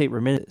facilitate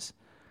remittances,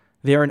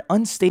 they are an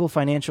unstable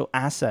financial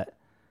asset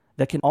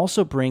that can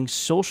also bring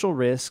social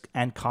risk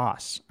and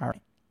costs. All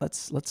right.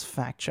 let's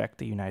fact check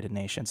the United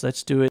Nations.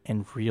 Let's do it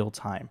in real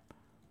time.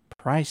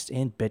 Priced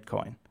in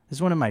Bitcoin. This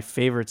is one of my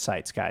favorite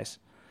sites, guys.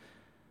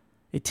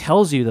 It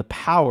tells you the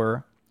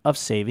power of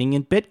saving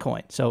in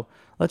Bitcoin. So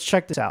let's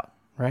check this out,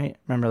 right?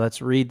 Remember,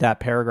 let's read that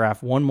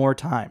paragraph one more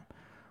time.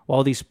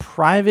 While these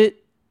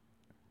private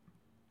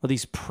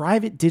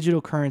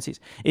digital currencies,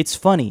 it's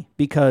funny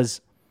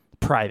because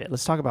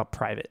let's talk about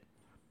private.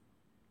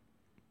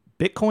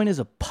 Bitcoin is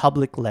a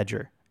public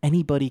ledger.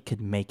 Anybody could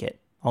make it.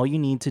 All you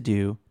need to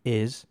do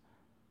is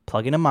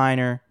plug in a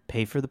miner,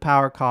 pay for the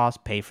power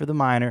cost, pay for the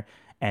miner,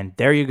 and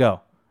there you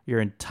go.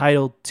 You're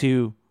entitled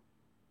to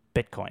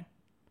Bitcoin.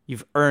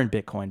 You've earned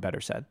Bitcoin,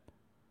 better said.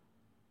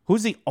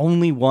 Who's the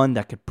only one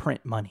that could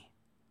print money?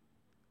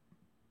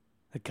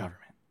 The government.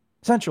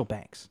 Central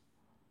banks.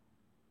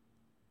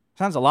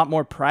 Sounds a lot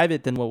more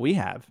private than what we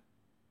have.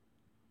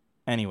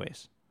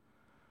 Anyways.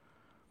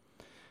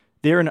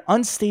 They're an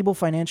unstable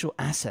financial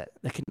asset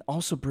that can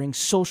also bring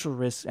social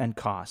risks and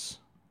costs.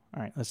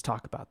 All right, let's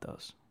talk about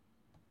those.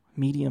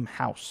 Medium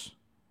house.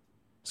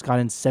 It's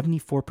gotten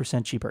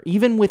 74% cheaper.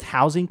 Even with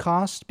housing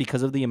costs,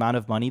 because of the amount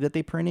of money that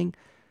they're printing,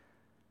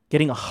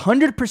 getting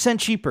 100%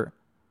 cheaper.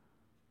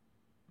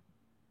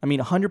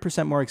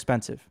 100% more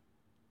expensive.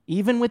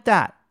 Even with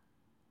that,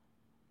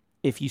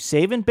 if you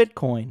save in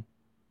Bitcoin,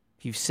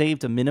 if you've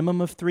saved a minimum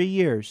of 3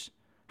 years,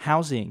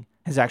 housing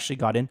has actually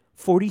gotten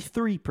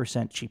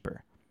 43%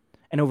 cheaper.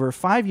 And over a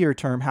 5-year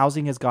term,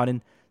 housing has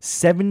gotten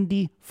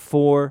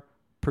 74%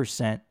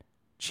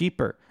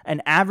 cheaper.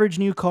 An average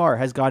new car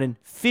has gotten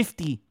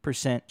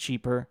 50%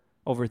 cheaper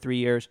over 3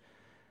 years.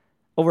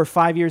 Over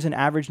 5 years, an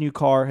average new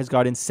car has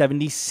gotten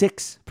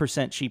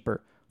 76%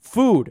 cheaper.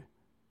 Food,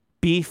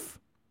 beef,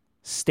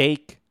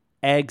 steak,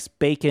 eggs,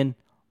 bacon,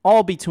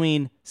 all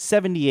between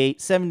 78,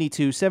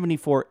 72,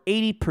 74,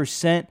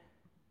 80%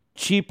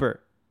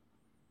 cheaper.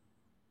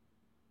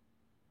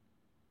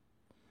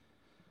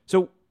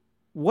 So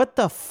what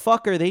the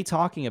fuck are they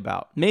talking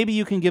about? Maybe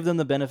you can give them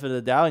the benefit of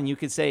the doubt and you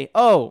could say,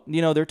 oh,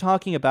 they're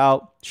talking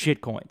about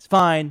shitcoins.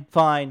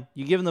 Fine.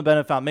 You give them the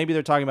benefit. Maybe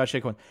they're talking about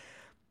shitcoins.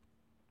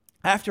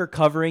 After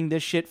covering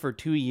this shit for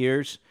 2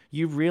 years,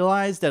 you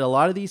realize that a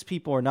lot of these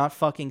people are not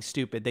fucking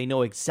stupid. They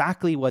know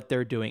exactly what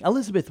they're doing.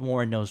 Elizabeth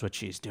Warren knows what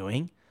she's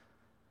doing.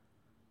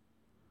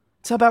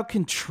 It's about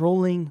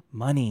controlling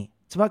money.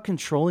 It's about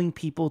controlling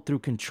people through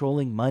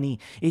controlling money.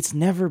 It's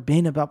never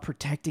been about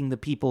protecting the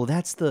people.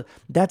 That's the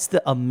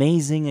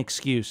amazing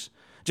excuse.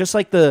 Just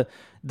like the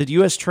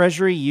U.S.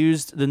 Treasury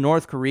used the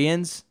North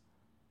Koreans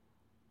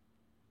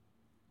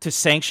to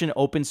sanction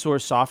open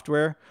source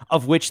software,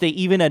 of which they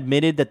even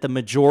admitted that the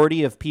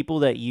majority of people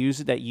that use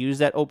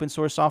that open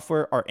source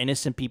software are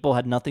innocent people,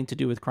 had nothing to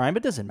do with crime.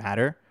 It doesn't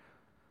matter.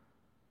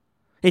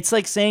 It's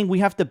like saying we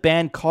have to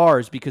ban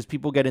cars because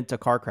people get into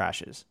car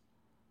crashes.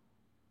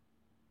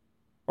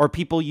 Or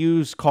people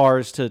use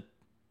cars to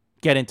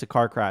get into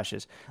car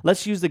crashes.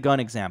 Let's use the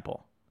gun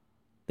example.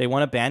 They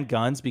want to ban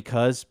guns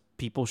because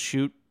people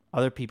shoot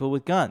other people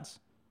with guns.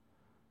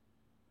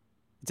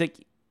 It's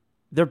like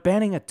they're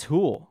banning a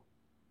tool.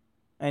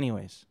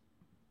 Anyways,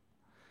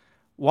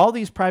 while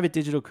these private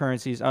digital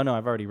currencies, I've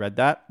already read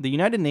that. The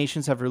United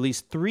Nations have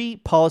released 3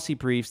 policy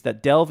briefs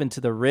that delve into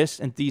the risks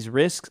and these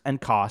risks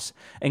and costs,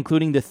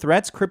 including the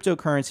threats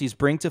cryptocurrencies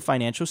bring to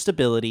financial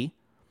stability,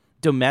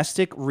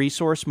 domestic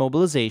resource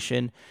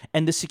mobilization,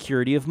 and the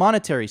security of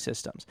monetary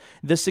systems.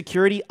 The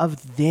security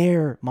of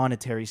their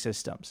monetary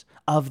systems.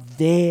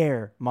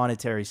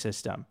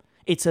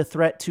 It's a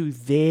threat to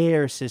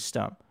their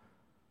system.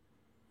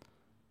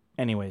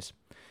 Anyways,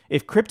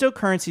 if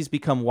cryptocurrencies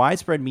become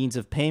widespread means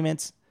of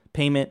payment,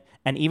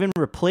 and even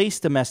replace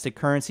domestic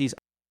currencies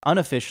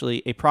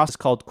unofficially, a process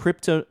called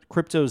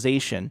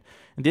cryptozation,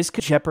 this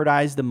could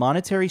jeopardize the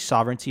monetary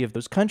sovereignty of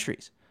those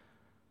countries.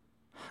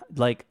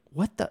 Like,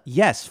 what the?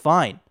 Yes,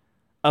 fine,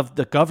 of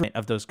the government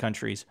of those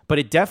countries, but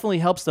it definitely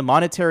helps the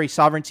monetary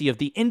sovereignty of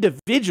the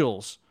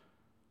individuals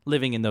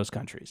living in those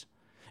countries.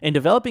 In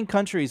developing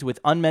countries with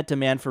unmet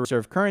demand for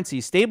reserve currency,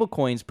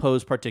 stablecoins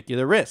pose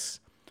particular risks.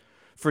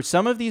 For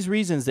some of these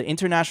reasons, the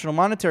International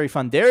Monetary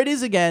Fund, there it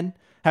is again,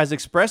 has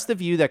expressed the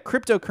view that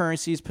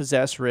cryptocurrencies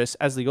possess risks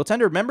as legal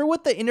tender. Remember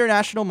what the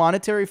International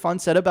Monetary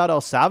Fund said about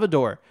El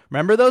Salvador?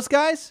 Remember those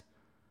guys?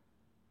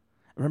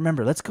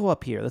 Remember, let's go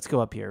up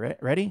here.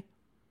 Ready?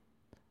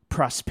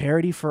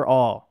 Prosperity for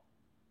all.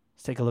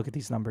 Let's take a look at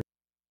these numbers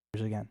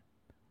again.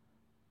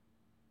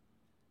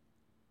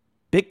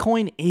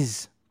 Bitcoin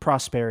is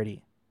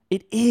prosperity.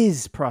 It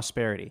is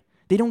prosperity.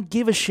 They don't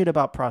give a shit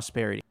about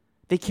prosperity.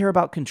 They care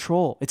about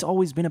control. It's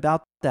always been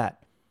about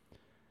that.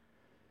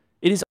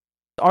 It is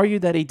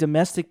argued that a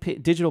domestic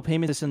digital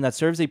payment system that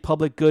serves a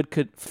public good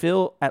could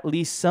fill at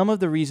least some of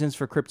the reasons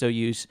for crypto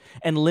use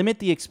and limit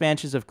the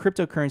expansions of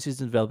cryptocurrencies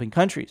in developing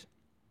countries.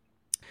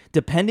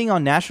 Depending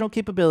on national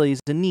capabilities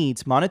and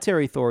needs,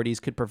 monetary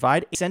authorities could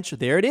provide a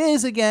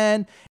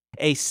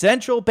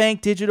central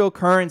bank digital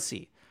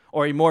currency,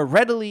 or more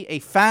readily, a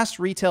fast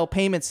retail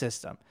payment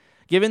system.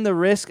 Given the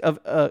risk of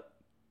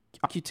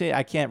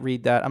I can't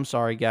read that. I'm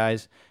sorry,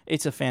 guys.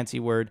 It's a fancy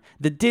word.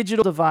 The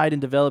digital divide in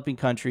developing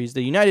countries.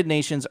 The United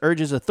Nations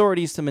urges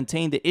authorities to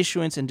maintain the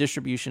issuance and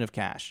distribution of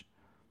cash.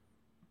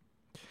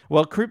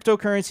 While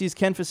cryptocurrencies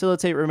can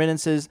facilitate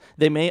remittances,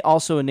 they may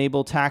also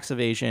enable tax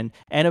evasion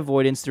and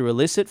avoidance through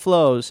illicit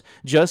flows,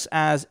 just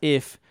as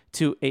if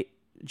to a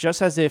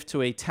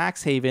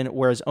tax haven,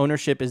 whereas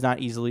ownership is not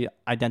easily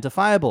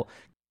identifiable.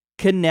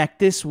 Connect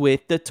this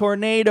with the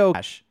tornado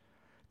cash.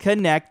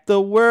 Connect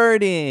the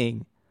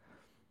wording.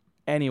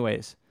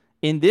 Anyways,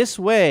 in this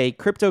way,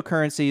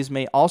 cryptocurrencies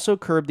may also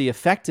curb the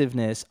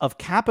effectiveness of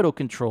capital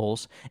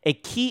controls, a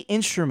key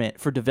instrument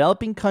for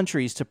developing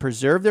countries to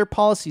preserve their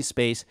policy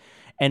space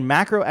and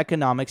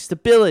macroeconomic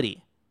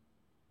stability.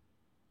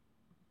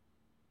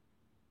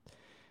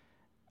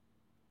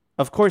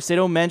 Of course, they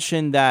don't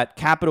mention that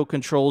capital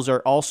controls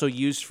are also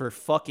used for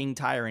fucking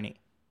tyranny.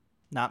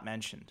 Not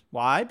mentioned.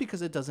 Why?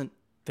 Because it doesn't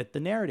fit the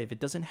narrative. It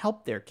doesn't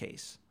help their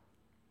case.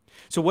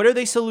 So what are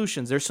their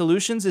solutions? Their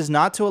solutions is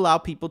not to allow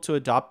people to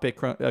adopt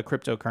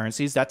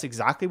cryptocurrencies. That's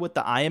exactly what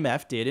the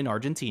IMF did in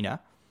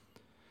Argentina.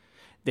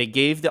 They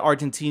gave the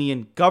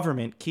Argentinian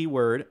government,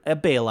 keyword, a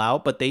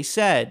bailout, but they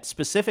said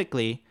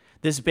specifically,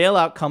 this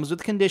bailout comes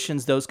with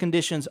conditions. Those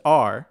conditions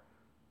are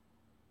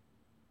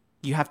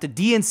you have to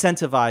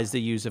de-incentivize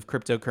the use of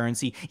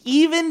cryptocurrency,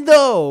 even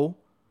though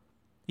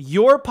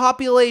your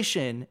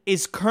population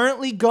is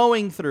currently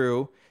going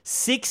through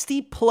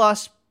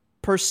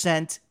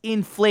 60+%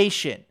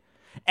 inflation.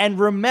 And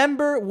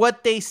remember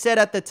what they said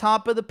at the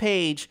top of the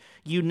page,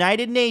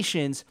 United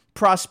Nations,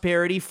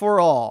 prosperity for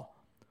all.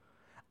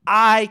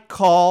 I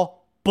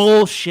call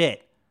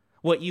bullshit.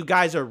 What you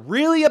guys are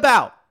really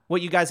about,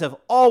 what you guys have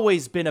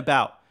always been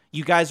about.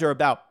 You guys are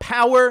about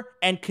power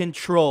and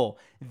control.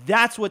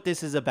 That's what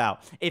this is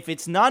about. If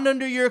it's not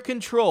under your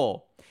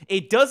control,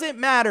 it doesn't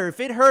matter if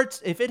it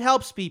hurts, if it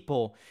helps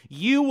people,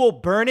 you will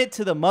burn it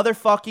to the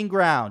motherfucking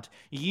ground.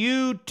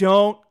 You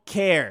don't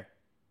care.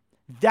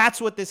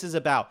 That's what this is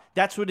about.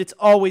 That's what it's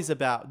always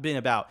been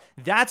about.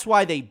 That's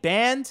why they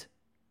banned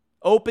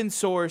open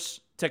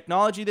source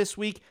technology this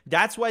week.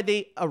 That's why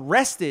they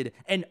arrested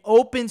an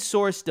open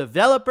source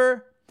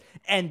developer.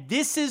 And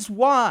this is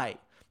why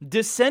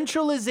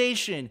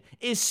decentralization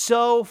is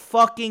so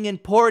fucking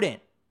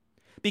important.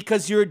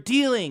 Because you're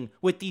dealing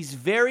with these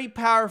very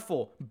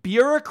powerful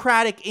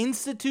bureaucratic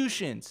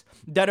institutions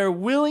that are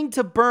willing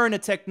to burn a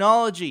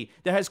technology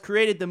that has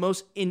created the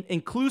most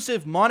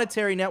inclusive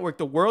monetary network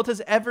the world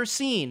has ever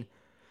seen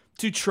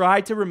to try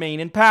to remain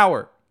in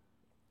power.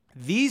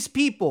 These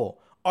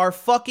people are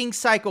fucking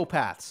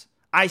psychopaths.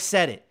 I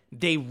said it.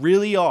 They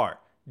really are.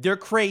 They're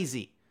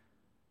crazy.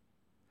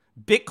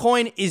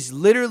 Bitcoin is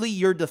literally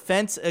your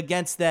defense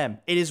against them.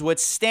 It is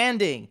what's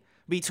standing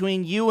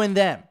between you and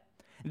them.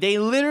 They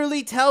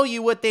literally tell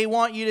you what they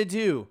want you to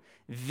do.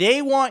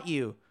 They want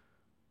you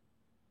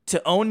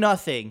to own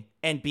nothing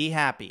and be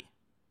happy.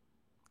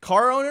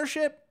 Car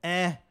ownership?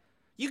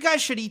 You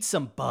guys should eat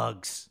some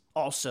bugs.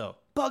 Also,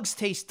 bugs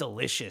taste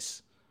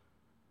delicious.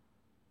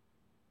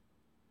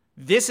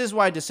 This is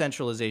why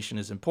decentralization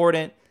is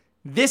important.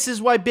 This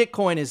is why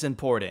Bitcoin is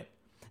important.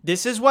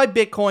 This is why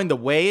Bitcoin, the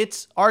way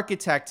it's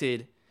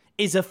architected,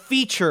 is a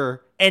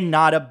feature and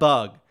not a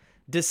bug.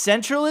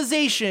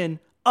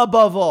 Decentralization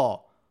above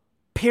all.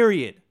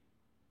 Period.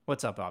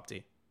 What's up,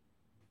 Opti?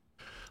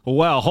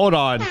 Well, hold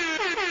on.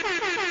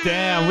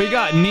 Damn, we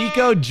got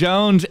Nico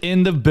Jones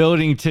in the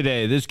building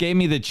today. This gave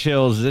me the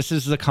chills. This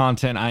is the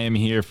content I am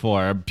here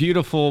for.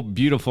 Beautiful,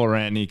 beautiful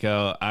rant,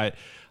 Nico. I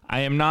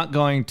am not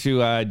going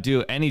to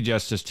do any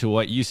justice to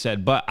what you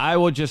said, but I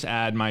will just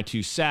add my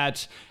 2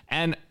 cents.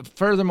 And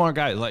furthermore,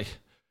 guys, like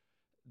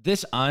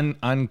this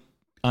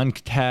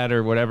unctad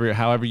or whatever,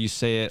 however you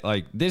say it,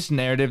 like this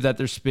narrative that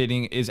they're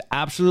spitting is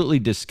absolutely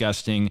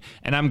disgusting.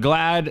 And I'm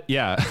glad,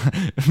 yeah,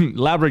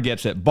 Labra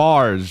gets it.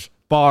 Bars.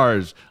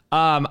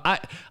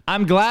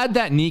 I'm glad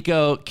that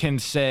Nico can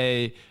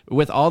say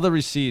with all the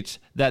receipts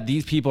that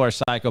these people are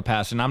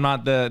psychopaths, and I'm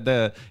not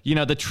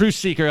the truth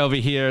seeker over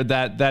here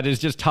that is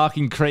just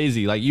talking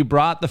crazy. Like, you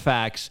brought the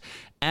facts,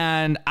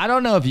 and I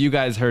don't know if you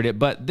guys heard it,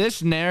 but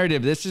this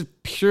narrative, this is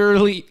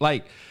purely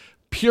like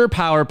pure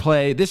power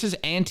play. This is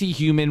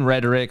anti-human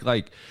rhetoric.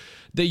 Like,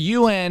 the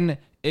UN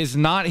is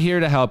not here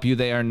to help you.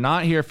 They are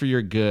not here for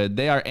your good.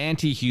 They are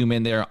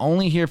anti-human. They are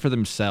only here for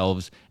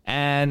themselves.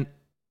 And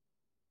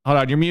hold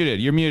on, you're muted.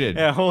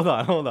 Yeah, hold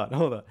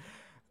on.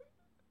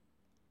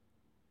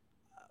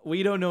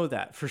 We don't know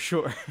that for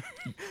sure.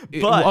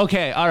 But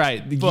okay, all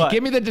right.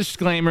 Give me the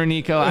disclaimer,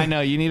 Nico. I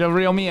know you need to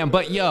reel me in,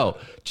 but yo,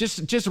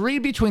 just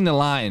read between the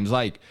lines.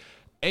 Like,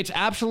 it's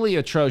absolutely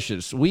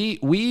atrocious.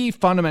 We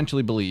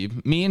fundamentally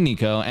believe, me and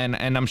Nico,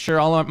 and I'm sure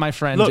all of my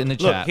friends in the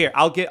chat. Here,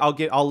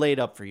 I'll lay it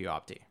up for you,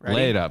 Opti. Ready?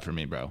 Lay it up for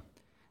me, bro.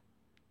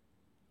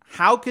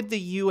 How could the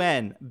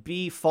UN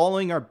be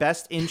following our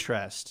best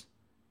interest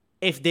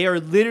if they are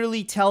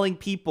literally telling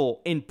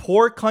people in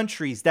poor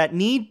countries that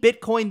need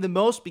Bitcoin the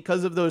most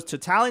because of those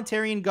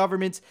totalitarian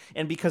governments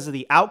and because of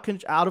the out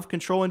of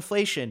control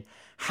inflation?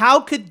 How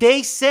could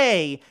they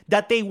say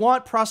that they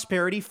want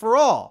prosperity for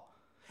all?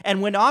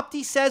 And when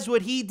Opti says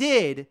what he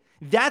did,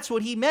 that's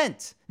what he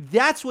meant.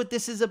 That's what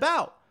this is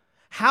about.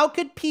 How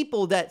could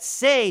people that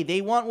say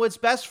they want what's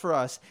best for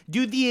us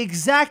do the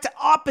exact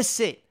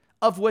opposite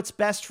of what's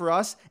best for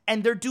us,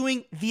 and they're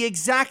doing the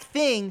exact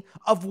thing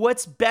of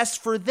what's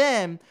best for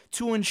them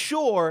to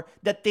ensure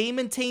that they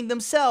maintain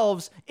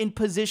themselves in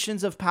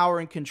positions of power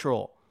and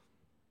control?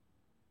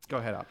 Go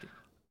ahead, Opti.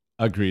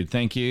 Agreed.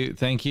 Thank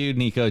you,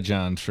 Nico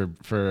Jones,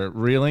 for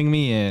reeling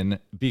me in,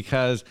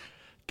 because,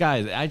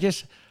 guys,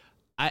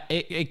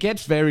 it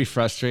gets very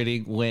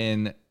frustrating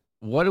when,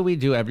 what do we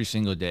do every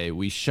single day?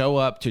 We show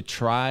up to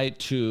try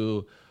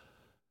to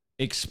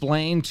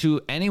explain to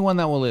anyone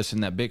that will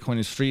listen that Bitcoin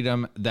is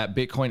freedom, that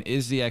Bitcoin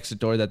is the exit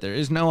door, that there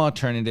is no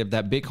alternative,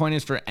 that Bitcoin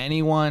is for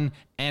anyone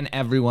and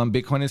everyone,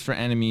 Bitcoin is for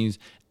enemies.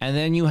 And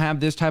then you have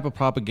this type of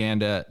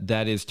propaganda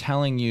that is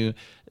telling you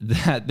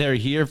that they're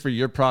here for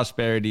your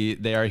prosperity,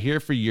 they are here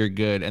for your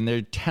good, and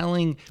they're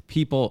telling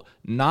people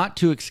not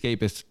to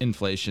escape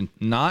inflation,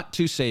 not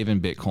to save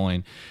in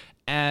Bitcoin.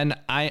 And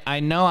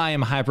I know I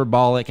am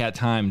hyperbolic at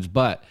times,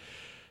 but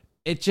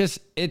it's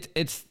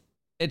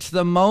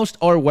the most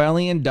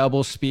Orwellian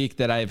doublespeak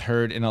that I've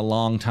heard in a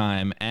long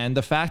time. And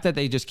the fact that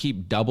they just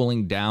keep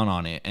doubling down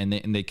on it, and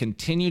they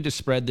continue to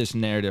spread this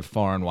narrative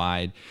far and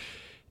wide,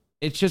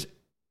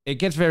 it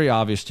gets very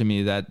obvious to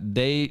me that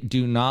they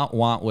do not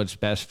want what's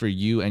best for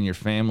you and your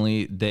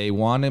family. They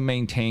want to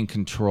maintain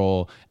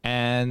control,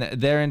 and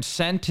their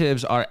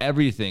incentives are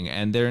everything.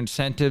 And their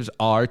incentives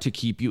are to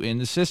keep you in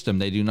the system.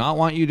 They do not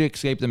want you to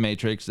escape the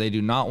matrix. They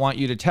do not want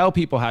you to tell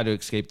people how to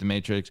escape the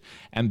matrix.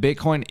 And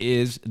Bitcoin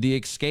is the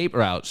escape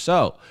route.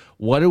 So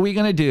what are we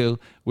going to do?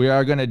 We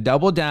are going to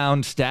double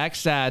down, stack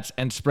sats,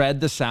 and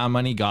spread the sound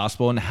money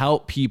gospel and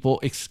help people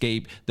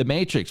escape the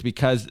matrix,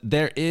 because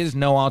there is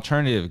no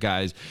alternative,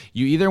 guys.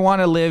 You either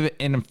want to live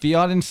in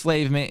fiat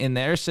enslavement in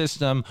their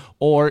system,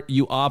 or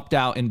you opt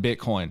out in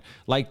Bitcoin.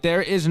 Like,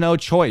 there is no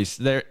choice.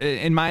 There,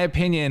 in my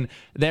opinion,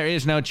 there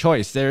is no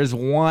choice. There is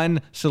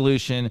one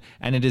solution,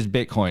 and it is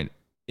Bitcoin.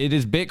 It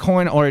is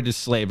Bitcoin or it is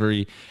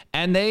slavery.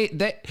 And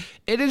it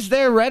is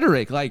their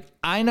rhetoric. Like,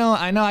 I know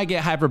I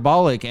get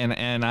hyperbolic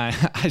and I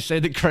say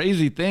the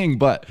crazy thing,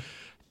 but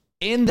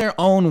in their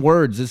own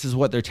words, this is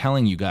what they're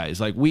telling you guys.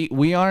 Like,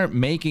 we aren't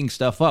making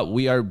stuff up.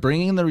 We are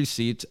bringing the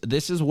receipts.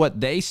 This is what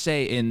they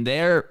say in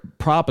their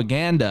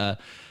propaganda.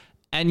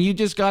 And you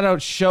just got to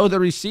show the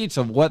receipts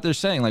of what they're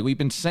saying. Like, we've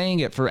been saying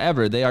it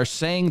forever. They are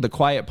saying the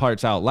quiet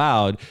parts out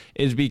loud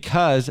is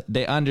because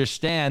they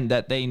understand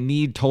that they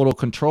need total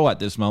control at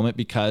this moment,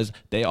 because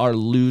they are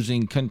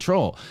losing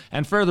control.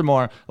 And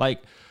furthermore,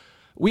 like,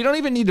 we don't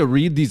even need to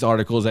read these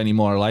articles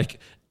anymore. Like,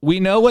 we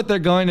know what they're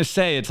going to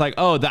say. It's like,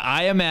 oh, the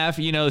IMF,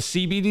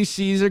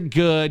 CBDCs are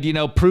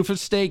good, proof of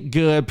stake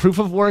good, proof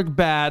of work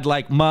bad.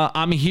 Like,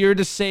 I'm here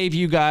to save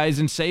you guys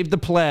and save the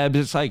plebs.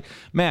 It's like,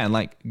 man,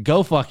 like,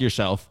 go fuck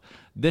yourself.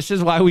 This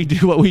is why we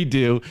do what we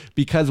do,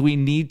 because we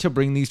need to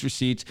bring these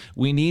receipts.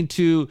 We need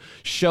to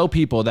show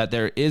people that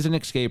there is an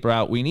escape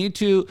route. We need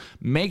to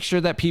make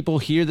sure that people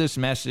hear this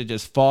message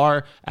as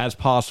far as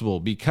possible,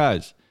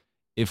 because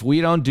if we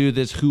don't do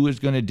this, who is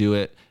going to do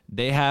it?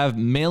 They have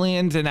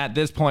millions, and at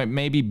this point,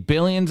 maybe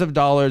billions of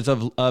dollars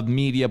of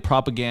media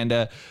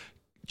propaganda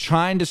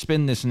trying to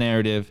spin this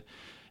narrative.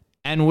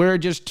 And we're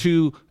just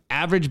two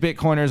average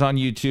Bitcoiners on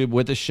YouTube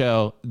with a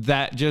show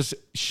that just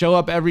show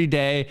up every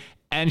day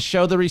and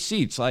show the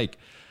receipts. Like,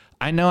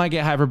 I know I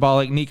get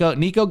hyperbolic.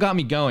 Nico got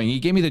me going. He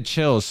gave me the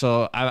chills.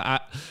 So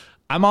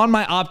I'm on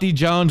my Opti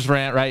Jones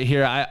rant right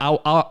here.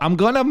 I'm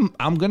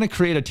gonna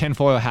create a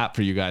tinfoil hat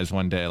for you guys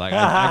one day. Like,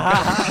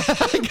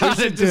 I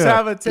gotta just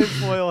have a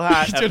tinfoil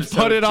hat. Just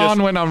put it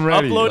on when I'm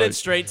ready. Upload it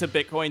straight to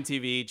Bitcoin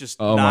TV. Just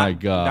my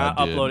God,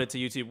 not upload it to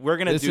YouTube. We're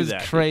gonna do that.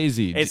 This is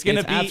crazy. It's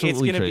gonna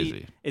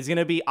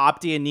be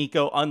Opti and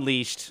Nico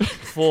unleashed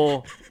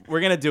full. We're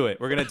gonna do it.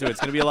 It's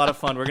gonna be a lot of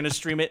fun. We're gonna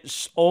stream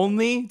it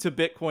only to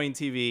Bitcoin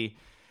TV.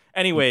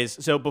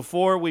 Anyways, so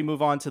before we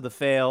move on to the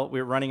fail,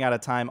 we're running out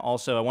of time.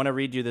 Also, I want to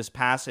read you this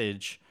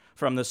passage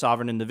from the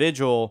Sovereign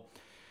Individual.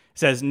 It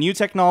says, new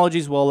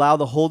technologies will allow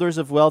the holders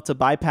of wealth to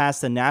bypass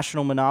the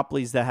national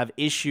monopolies that have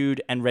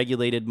issued and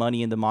regulated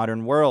money in the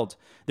modern world.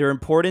 Their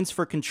importance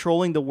for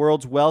controlling the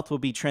world's wealth will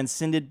be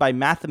transcended by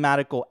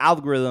mathematical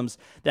algorithms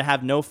that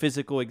have no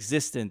physical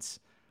existence.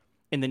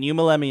 In the new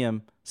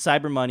millennium,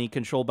 cyber money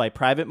controlled by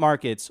private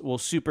markets will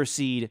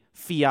supersede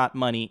fiat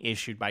money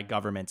issued by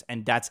governments.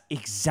 And that's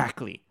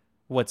exactly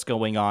what's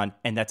going on,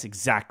 and that's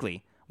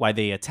exactly why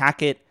they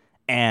attack it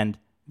and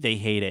they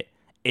hate it.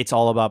 It's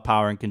all about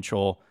power and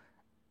control,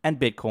 and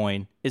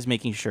Bitcoin is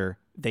making sure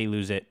they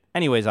lose it.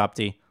 Anyways,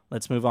 Opti,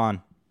 let's move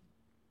on.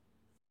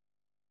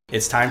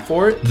 It's time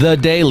for the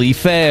Daily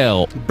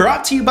Fail.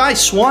 Brought to you by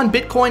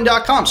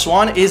SwanBitcoin.com.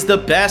 Swan is the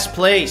best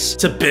place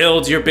to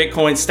build your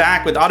Bitcoin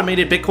stack with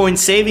automated Bitcoin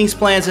savings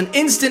plans and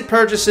instant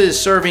purchases,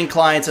 serving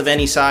clients of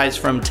any size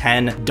from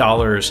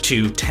 $10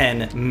 to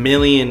 $10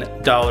 million.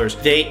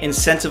 They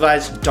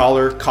incentivize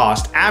dollar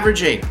cost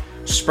averaging.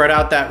 Spread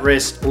out that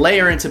risk,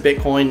 layer into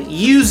Bitcoin,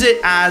 use it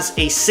as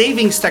a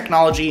savings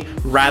technology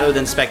rather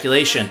than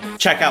speculation.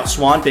 Check out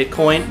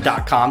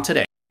SwanBitcoin.com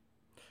today.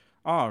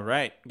 All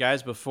right,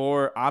 guys,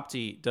 before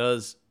Opti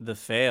does the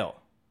fail,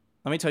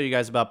 let me tell you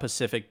guys about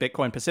Pacific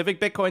Bitcoin.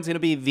 Pacific Bitcoin is going to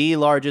be the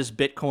largest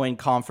Bitcoin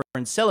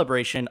conference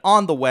celebration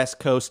on the West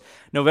Coast,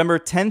 November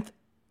 10th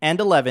and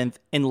 11th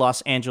in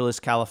Los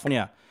Angeles,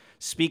 California.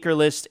 Speaker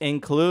list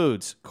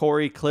includes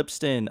Corey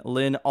Clipston,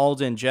 Lynn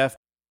Alden, Jeff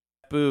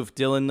Booth,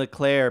 Dylan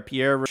LeClaire,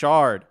 Pierre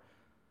Richard,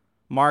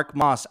 Mark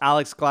Moss,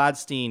 Alex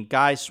Gladstein,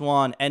 Guy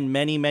Swan, and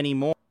many, many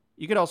more.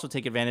 You could also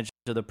take advantage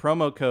of the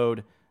promo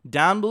code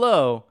down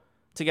below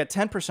to get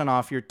 10%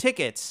 off your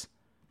tickets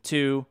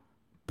to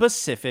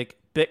Pacific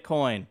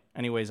Bitcoin.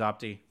 Anyways,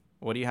 Opti,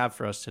 what do you have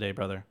for us today,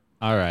 brother?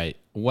 All right.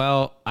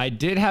 Well, I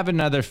did have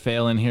another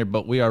fail in here,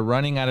 but we are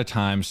running out of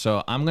time.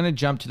 So I'm going to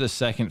jump to the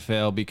second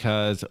fail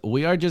because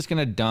we are just going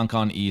to dunk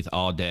on ETH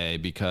all day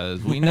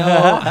because we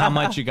know how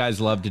much you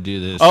guys love to do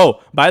this.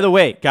 Oh, by the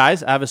way,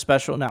 guys, I have a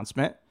special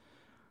announcement.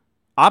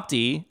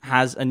 Opti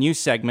has a new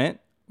segment.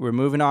 We're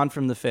moving on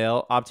from the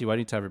fail. Opti, why don't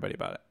you tell everybody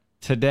about it?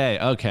 Today.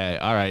 Okay.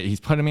 All right.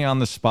 He's putting me on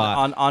the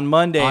spot. On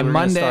Monday. On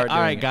Monday. All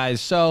right, it. guys.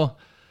 So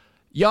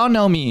y'all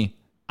know me.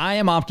 I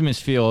am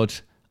Optimus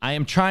Fields. I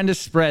am trying to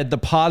spread the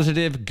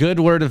positive, good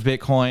word of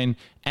Bitcoin.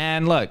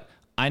 And look,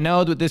 I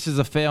know that this is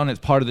a fail and it's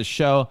part of the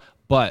show,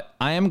 but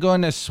I am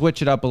going to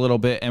switch it up a little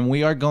bit and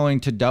we are going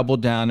to double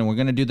down and we're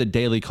going to do the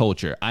daily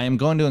culture. I am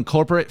going to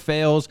incorporate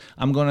fails.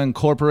 I'm going to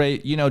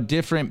incorporate,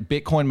 different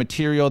Bitcoin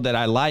material that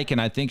I like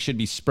and I think should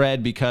be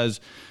spread because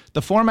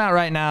the format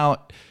right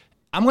now,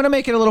 I'm going to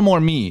make it a little more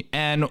me,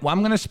 and I'm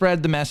going to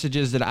spread the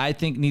messages that I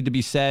think need to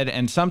be said,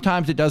 and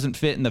sometimes it doesn't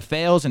fit in the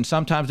fails, and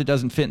sometimes it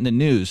doesn't fit in the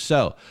news.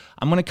 So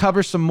I'm going to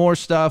cover some more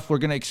stuff. We're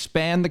going to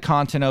expand the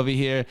content over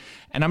here,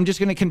 and I'm just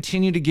going to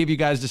continue to give you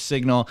guys the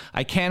signal.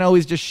 I can't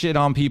always just shit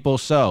on people,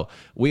 so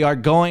we are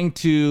going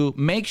to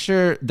make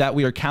sure that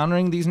we are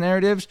countering these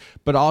narratives,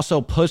 but also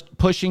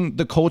pushing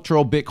the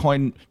cultural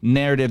Bitcoin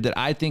narrative that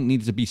I think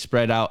needs to be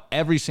spread out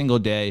every single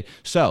day.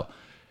 So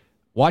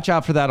watch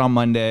out for that on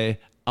Monday.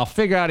 I'll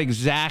figure out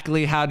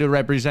exactly how to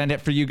represent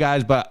it for you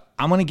guys, but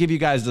I'm going to give you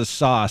guys the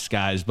sauce,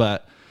 guys.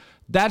 But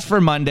that's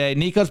for Monday.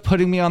 Nico's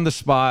putting me on the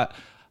spot.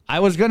 I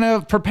was going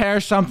to prepare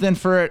something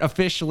for it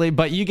officially,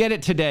 but you get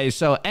it today.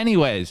 So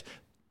anyways,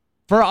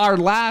 for our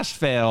last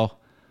fail,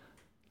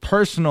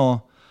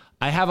 personal,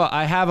 I have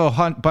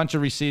a bunch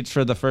of receipts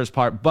for the first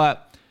part,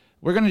 but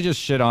we're going to just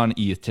shit on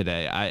ETH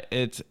today.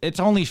 It's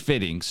only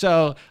fitting.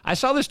 So I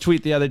saw this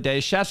tweet the other day.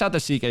 Shouts out to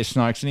CK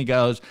Snarks. And he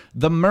goes,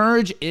 the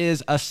merge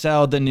is a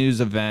sell the news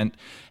event.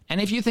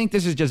 And if you think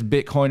this is just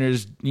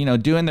Bitcoiners,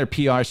 doing their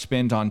PR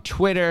spins on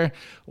Twitter,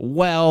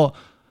 well,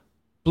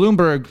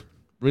 Bloomberg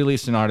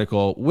released an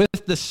article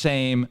with the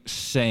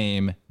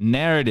same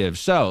narrative.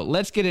 So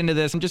let's get into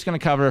this. I'm just going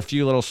to cover a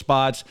few little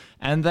spots.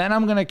 And then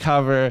I'm going to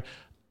cover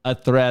a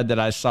thread that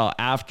I saw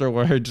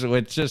afterwards,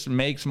 which just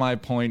makes my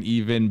point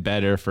even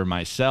better for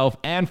myself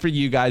and for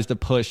you guys to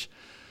push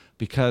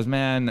because,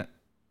 man,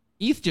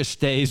 ETH just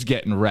stays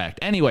getting wrecked.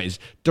 Anyways,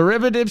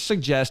 derivatives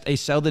suggest a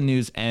sell the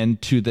news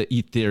end to the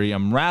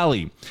Ethereum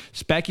rally.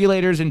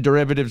 Speculators in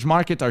derivatives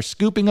markets are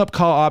scooping up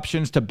call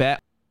options to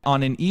bet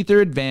on an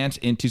Ether advance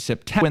into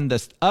September when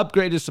this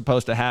upgrade is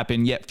supposed to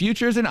happen, yet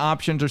futures and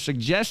options are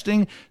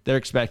suggesting they're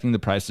expecting the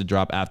price to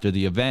drop after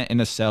the event in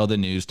a sell the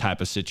news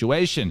type of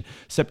situation.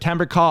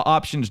 September call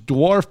options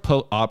dwarf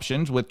put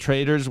options, with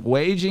traders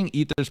waging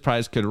Ether's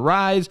price could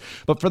rise,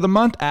 but for the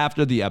month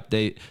after the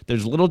update,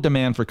 there's little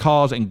demand for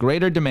calls and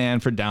greater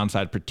demand for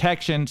downside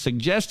protection,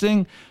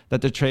 suggesting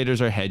that the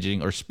traders are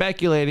hedging or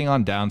speculating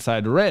on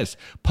downside risk.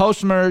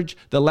 Post-merge,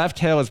 the left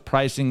tail is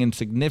pricing in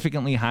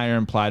significantly higher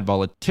implied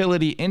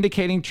volatility,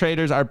 indicating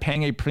traders are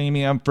paying a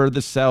premium for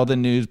the sell the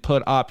news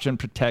put option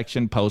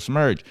protection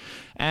post-merge.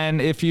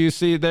 And if you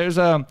see, there's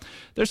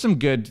some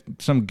good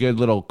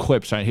little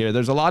quips right here.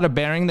 There's a lot of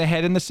burying the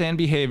head in the sand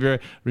behavior.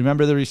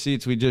 Remember the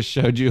receipts we just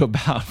showed you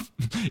about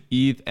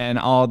ETH and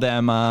all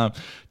them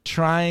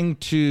trying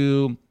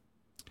to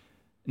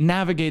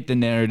navigate the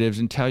narratives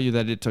and tell you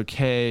that it's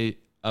okay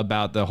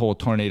about the whole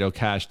Tornado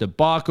Cash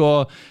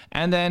debacle.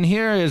 And then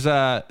here is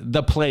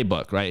the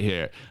playbook right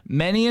here.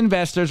 Many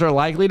investors are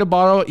likely to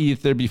borrow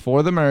Ether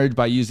before the merge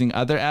by using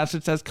other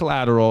assets as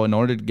collateral in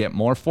order to get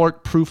more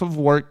fork proof of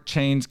work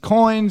chains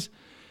coins.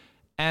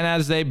 And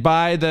as they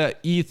buy the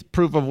ETH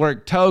proof of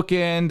work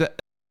token,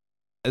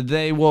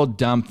 they will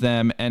dump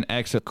them and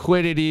exit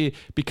liquidity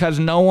because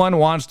no one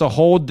wants to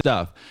hold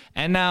stuff.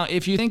 And now,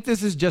 if you think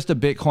this is just a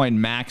Bitcoin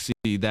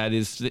maxi that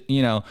is,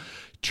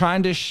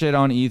 trying to shit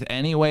on ETH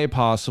any way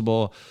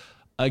possible,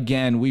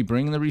 again, we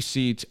bring the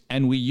receipts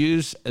and we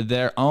use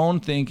their own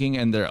thinking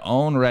and their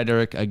own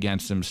rhetoric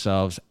against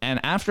themselves. And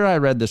after I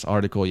read this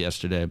article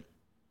yesterday,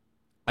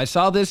 I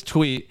saw this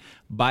tweet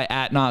by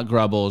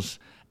 @NotGrubbles,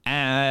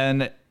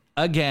 and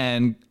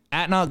again,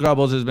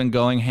 @NotGrubbles has been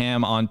going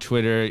ham on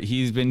Twitter.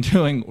 He's been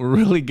doing a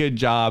really good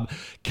job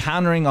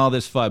countering all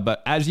this FUD.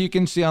 But as you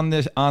can see on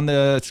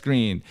the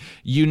screen,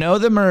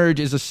 the merge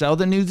is a sell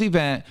the news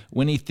event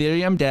when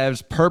Ethereum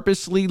devs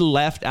purposely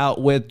left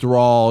out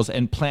withdrawals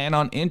and plan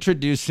on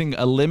introducing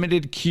a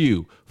limited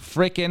queue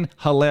freaking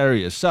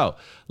hilarious. So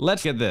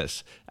let's get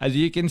this. As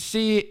you can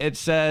see, it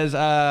says,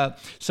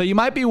 so you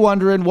might be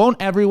wondering,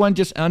 won't everyone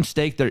just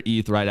unstake their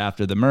ETH right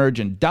after the merge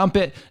and dump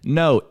it?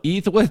 No,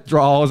 ETH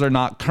withdrawals are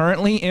not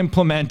currently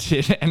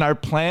implemented and are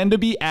planned to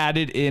be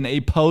added in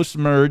a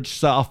post-merge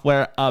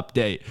software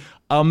update.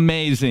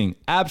 Amazing.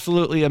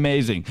 Absolutely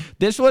amazing.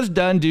 This was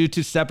done due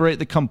to separate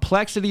the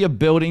complexity of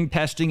building,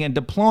 testing, and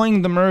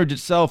deploying the merge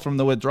itself from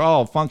the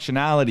withdrawal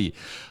functionality.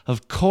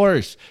 Of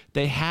course,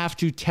 they have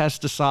to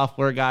test the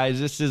software, guys.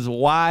 This is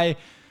why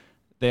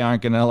they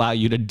aren't going to allow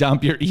you to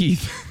dump your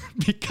ETH.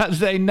 Because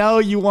they know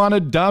you want to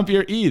dump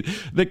your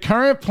ETH. The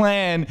current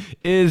plan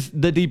is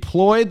to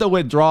deploy the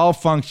withdrawal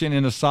function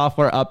in a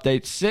software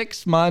update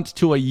 6 months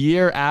to a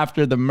year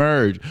after the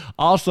merge.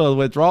 Also, the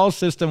withdrawal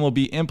system will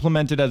be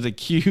implemented as a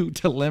queue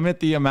to limit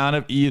the amount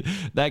of ETH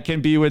that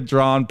can be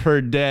withdrawn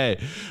per day.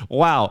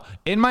 Wow.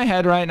 In my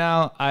head right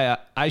now,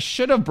 I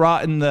should have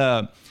brought in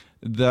the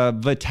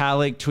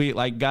Vitalik tweet,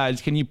 like,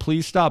 guys, can you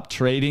please stop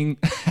trading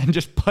and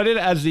just put it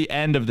as the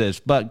end of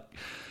this? But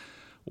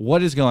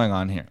what is going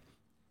on here?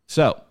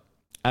 So,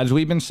 as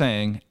we've been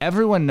saying,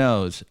 everyone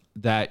knows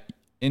that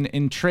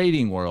in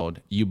trading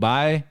world, you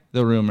buy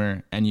the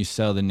rumor and you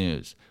sell the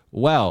news.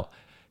 Well,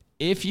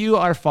 if you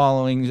are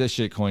following the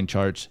shitcoin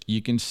charts,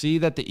 you can see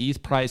that the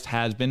ETH price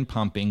has been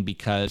pumping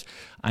because,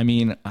 I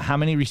mean, how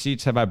many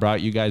receipts have I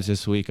brought you guys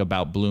this week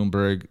about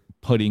Bloomberg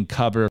putting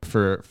cover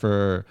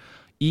for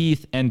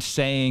ETH and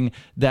saying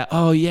that,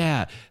 oh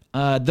yeah,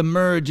 the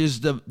merge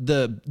is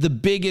the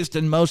biggest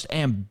and most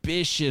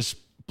ambitious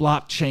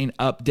blockchain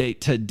update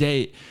to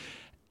date.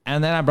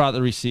 And then I brought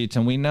the receipts,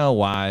 and we know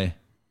why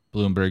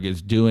Bloomberg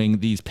is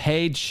doing these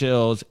paid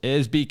shills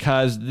is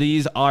because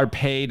these are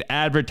paid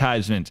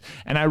advertisements.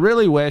 And I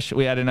really wish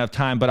we had enough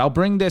time, but I'll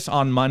bring this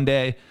on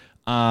Monday,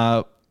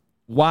 why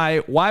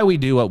we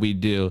do what we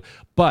do.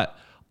 But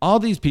all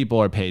these people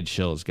are paid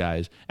shills,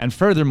 guys. And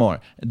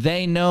furthermore,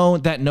 they know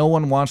that no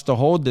one wants to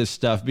hold this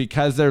stuff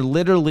because they're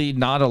literally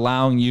not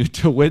allowing you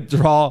to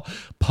withdraw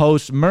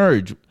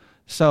post-merge.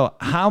 So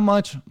how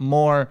much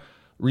more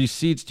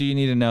receipts do you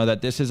need to know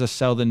that this is a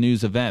sell the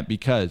news event?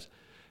 Because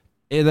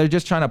they're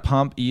just trying to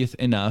pump ETH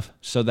enough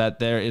so that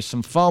there is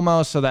some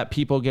FOMO so that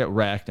people get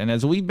wrecked. And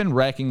as we've been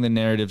wrecking the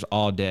narratives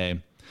all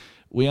day,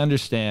 we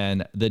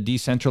understand the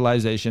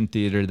decentralization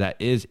theater that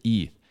is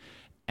ETH.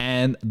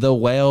 And the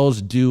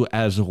whales do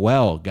as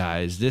well,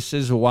 guys. This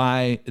is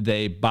why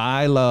they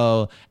buy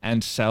low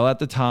and sell at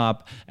the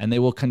top. And they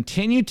will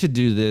continue to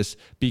do this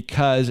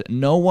because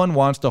no one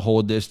wants to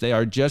hold this. They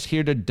are just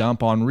here to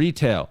dump on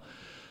retail.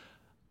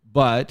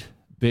 But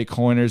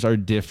Bitcoiners are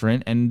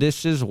different. And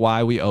this is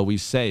why we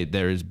always say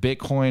there is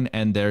Bitcoin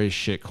and there is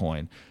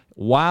shitcoin.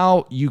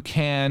 While you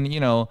can,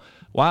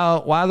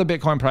 while the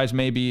Bitcoin price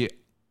may be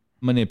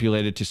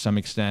manipulated to some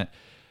extent,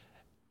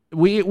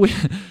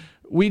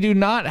 we do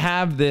not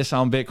have this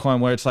on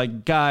Bitcoin where it's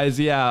like, guys,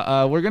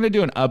 we're going to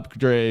do an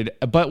upgrade,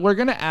 but we're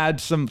going to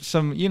add some,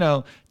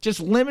 just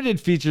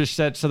limited feature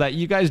sets so that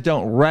you guys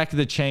don't wreck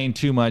the chain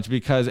too much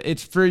because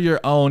it's for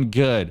your own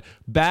good.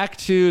 Back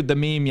to the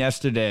meme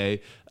yesterday.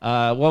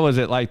 What was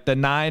it? Like the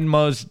 9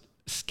 most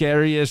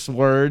scariest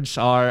words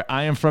are,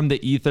 I am from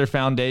the Ether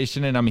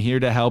Foundation and I'm here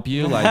to help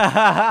you.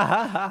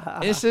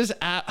 Like, this is...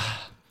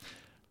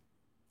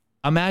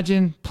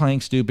 Imagine playing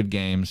stupid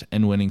games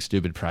and winning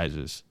stupid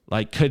prizes.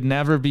 Like, could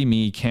never be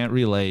me, can't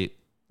relate.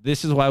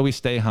 This is why we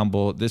stay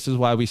humble. This is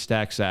why we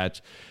stack sats.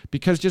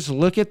 Because just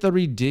look at the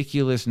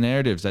ridiculous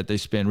narratives that they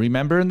spin.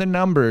 Remember in the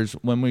numbers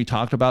when we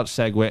talked about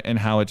SegWit and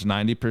how it's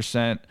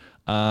 90%,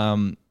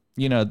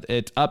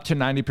 it's up to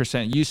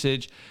 90%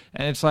 usage.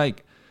 And it's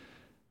like,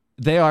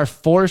 they are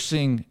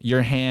forcing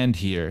your hand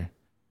here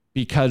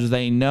because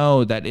they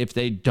know that if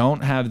they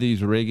don't have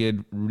these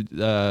rigged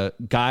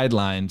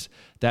guidelines,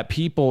 that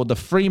people, the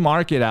free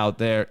market out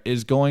there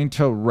is going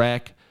to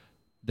wreck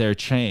their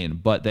chain.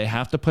 But they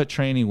have to put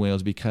training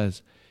wheels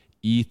because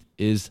ETH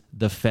is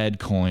the Fed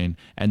coin,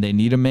 and they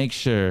need to make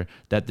sure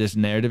that this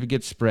narrative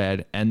gets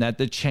spread and that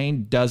the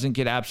chain doesn't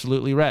get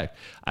absolutely wrecked.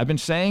 I've been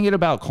saying it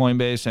about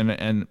Coinbase,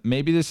 and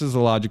maybe this is a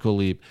logical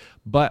leap,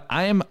 but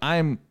I'm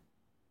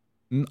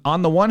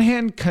on the one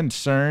hand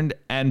concerned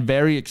and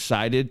very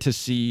excited to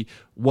see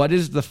what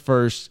is the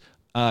first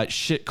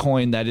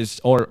shitcoin that is,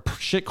 or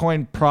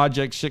shitcoin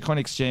project, shitcoin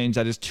exchange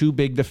that is too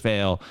big to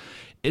fail.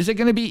 Is it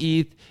going to be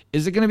ETH?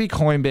 Is it going to be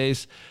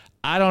Coinbase?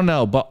 I don't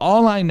know. But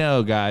all I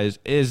know, guys,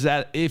 is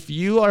that if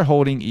you are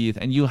holding ETH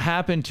and you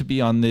happen to be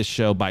on this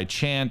show by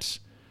chance,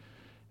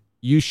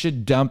 you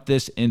should dump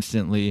this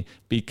instantly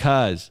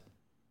because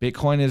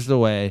Bitcoin is the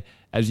way.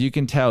 As you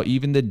can tell,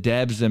 even the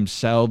devs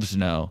themselves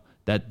know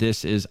that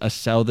this is a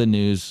sell the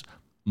news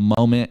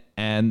moment,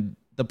 and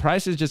the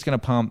price is just going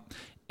to pump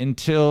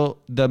until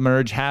the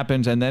merge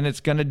happens, and then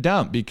it's going to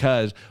dump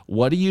because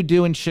what do you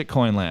do in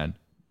shitcoin land?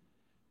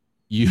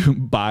 You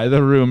buy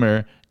the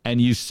rumor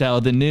and you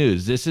sell the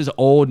news. This is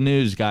old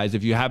news, guys.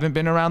 If you haven't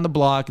been around the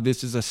block,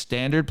 this is a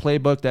standard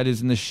playbook that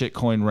is in the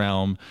shitcoin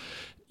realm.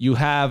 You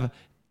have,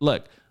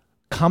 look,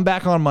 come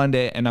back on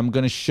Monday and I'm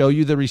going to show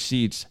you the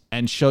receipts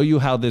and show you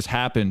how this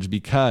happens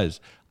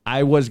because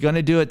I was going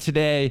to do it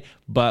today,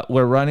 but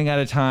we're running out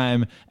of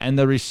time, and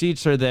the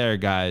receipts are there,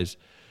 guys.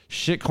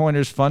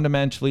 Shitcoiners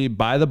fundamentally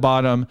buy the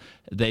bottom.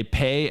 They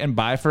pay and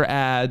buy for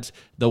ads.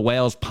 The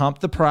whales pump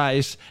the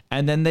price,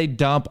 and then they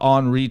dump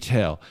on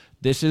retail.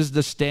 This is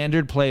the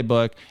standard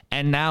playbook,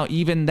 and now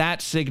even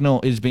that signal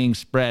is being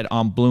spread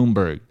on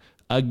Bloomberg.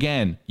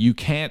 Again, you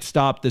can't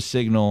stop the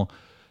signal.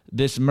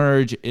 This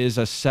merge is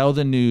a sell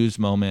the news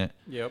moment.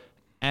 Yep.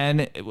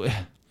 And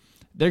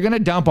they're going to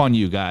dump on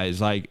you guys.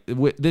 Like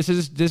this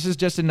is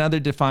just another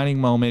defining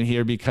moment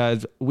here,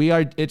 because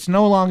it's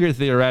no longer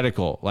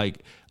theoretical. Like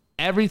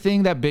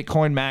everything that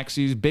Bitcoin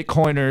maxis,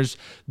 Bitcoiners,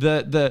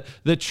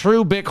 the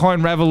true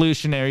Bitcoin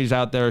revolutionaries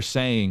out there are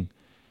saying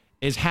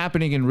is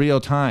happening in real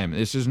time.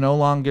 This is no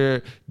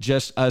longer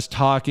just us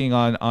talking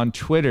on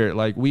Twitter.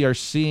 Like we are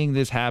seeing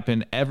this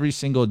happen every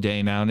single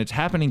day now, and it's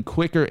happening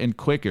quicker and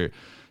quicker.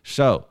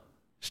 So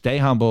stay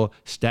humble,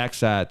 stack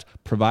sats,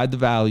 provide the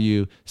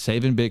value,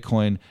 save in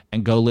Bitcoin,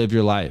 and go live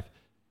your life.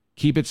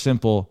 Keep it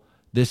simple.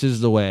 This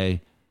is the way.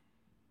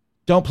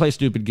 Don't play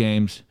stupid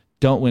games.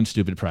 Don't win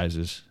stupid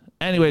prizes.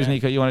 Anyways,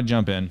 Nico, you want to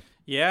jump in?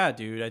 Yeah,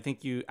 dude, I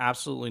think you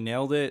absolutely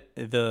nailed it.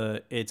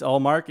 It's all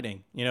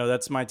marketing.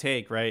 That's my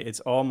take, right?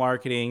 It's all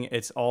marketing.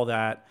 It's all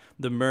that.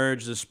 The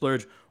merge, the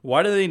splurge.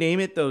 Why do they name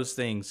it those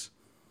things?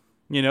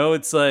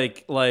 It's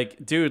like,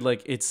 dude,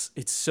 like it's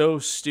so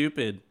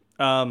stupid.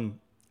 And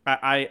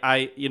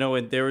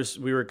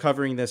we were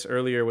covering this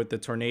earlier with the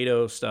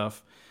tornado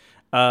stuff.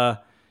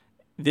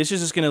 This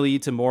is just going to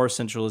lead to more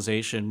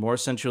centralization, more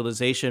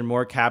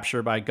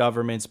capture by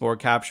governments, more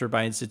capture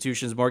by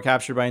institutions, more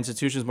capture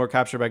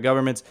by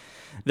governments.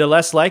 The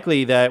less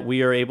likely that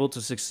we are able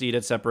to succeed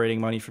at separating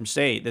money from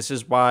state. This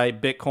is why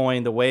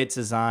Bitcoin, the way it's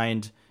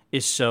designed,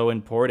 is so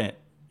important.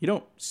 You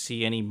don't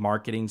see any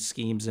marketing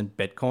schemes in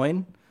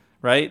Bitcoin,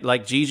 right?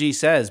 Like Gigi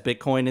says,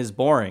 Bitcoin is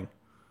boring.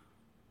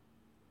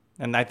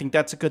 And I think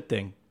that's a good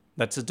thing.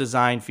 That's a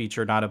design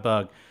feature, not a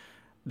bug.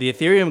 The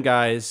Ethereum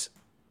guys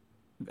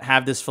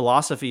have this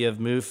philosophy of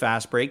move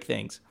fast, break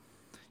things.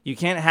 You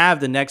can't have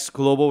the next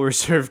global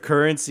reserve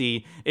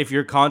currency if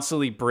you're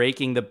constantly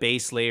breaking the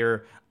base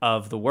layer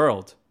of the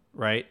world,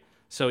 right?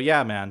 So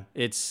yeah, man,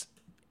 it's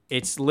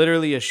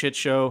literally a shit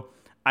show.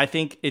 I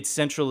think its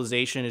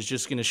centralization is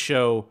just going to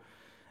show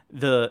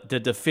the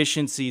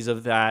deficiencies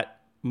of that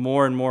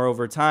more and more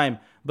over time,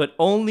 but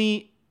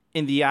only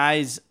in the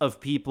eyes of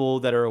people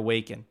that are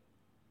awakened.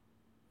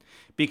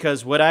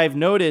 Because what I've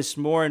noticed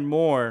more and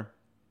more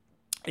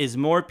is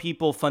more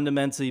people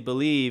fundamentally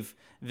believe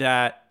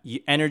that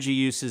energy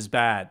use is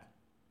bad.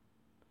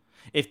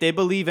 If they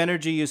believe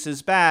energy use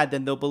is bad,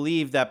 then they'll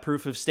believe that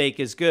proof of stake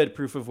is good,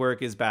 proof of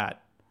work is bad.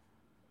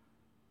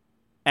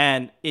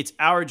 And it's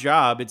our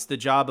job, it's the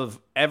job of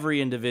every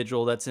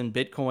individual that's in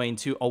Bitcoin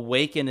to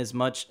awaken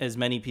as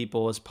many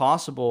people as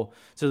possible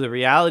to the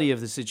reality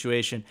of the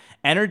situation.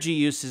 Energy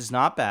use is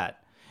not bad.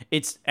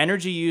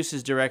 Energy use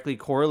is directly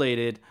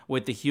correlated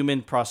with the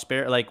human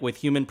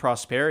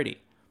prosperity.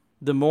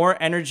 The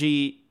more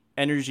energy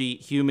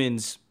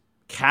humans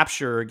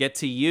capture or get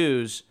to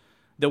use,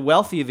 the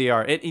wealthier they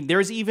are.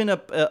 There's even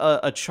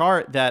a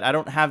chart that I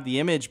don't have the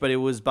image, but it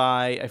was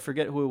by, I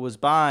forget who it was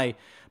by,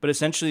 but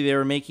essentially they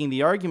were making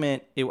the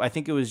argument, I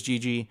think it was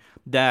Gigi,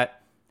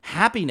 that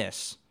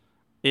happiness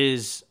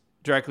is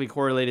directly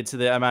correlated to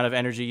the amount of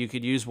energy you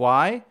could use.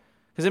 Why?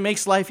 Because it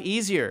makes life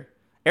easier.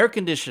 Air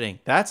conditioning,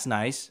 that's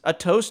nice. A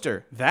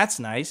toaster, that's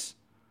nice.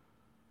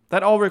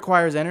 That all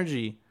requires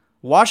energy.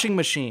 Washing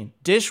machine,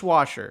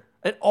 dishwasher,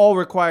 it all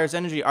requires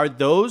energy. Are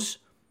those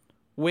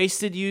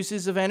wasted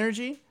uses of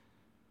energy?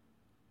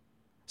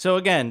 So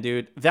again,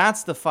 dude,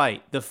 that's the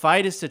fight. The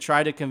fight is to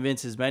try to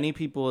convince as many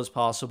people as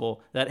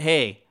possible that,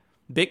 hey,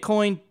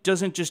 Bitcoin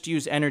doesn't just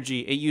use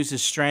energy, it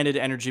uses stranded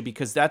energy,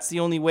 because that's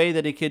the only way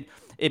that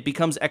it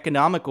becomes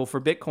economical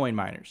for Bitcoin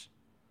miners.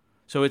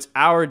 So it's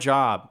our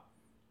job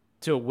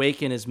to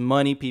awaken as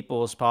many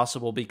people as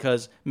possible,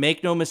 because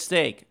make no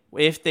mistake,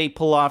 if they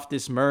pull off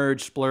this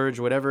merge, splurge,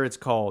 whatever it's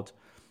called,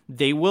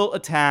 they will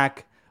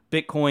attack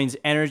Bitcoin's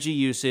energy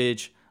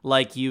usage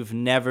like you've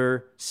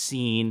never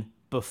seen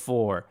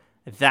before.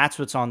 That's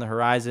what's on the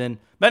horizon.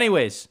 But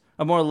anyways,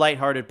 a more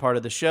lighthearted part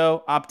of the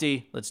show.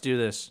 Opti, let's do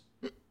this.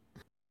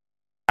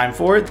 Time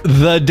for it.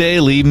 The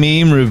Daily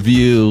Meme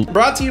Review.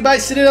 Brought to you by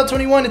Citadel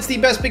 21. It's the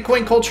best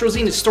Bitcoin cultural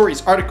zine. It's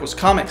stories, articles,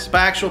 comics by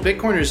actual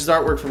Bitcoiners. This is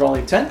artwork for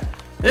Volume 10.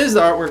 This is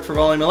the artwork for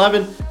Volume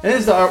 11, and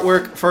this is the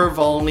artwork for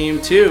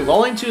Volume 2.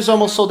 Volume 2 is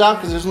almost sold out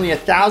because there's only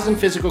 1,000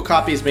 physical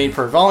copies made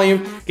per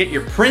volume. Get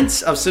your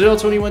prints of Citadel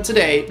 21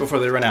 today before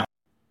they run out.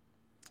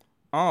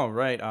 All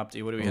right,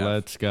 Opti, what do we have?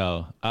 Let's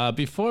go.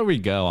 Before we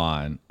go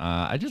on,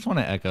 I just want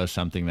to echo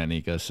something that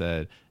Nico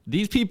said.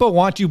 These people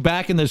want you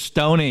back in the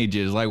Stone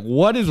Ages. Like,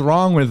 what is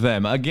wrong with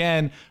them?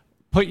 Again,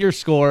 put your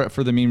score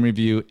for the meme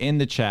review in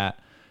the chat,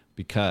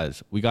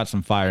 because we got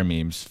some fire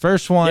memes.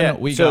 First one,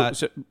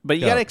 but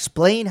you got to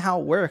explain how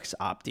it works,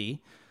 Opti.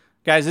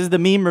 Guys, this is the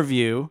meme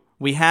review.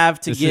 We have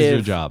to This is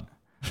your job.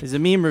 This is a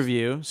meme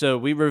review. So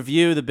we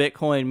review the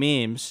Bitcoin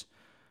memes,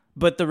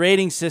 but the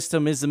rating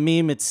system is the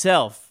meme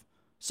itself.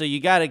 So you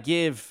got to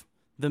give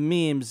the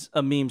memes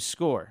a meme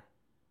score?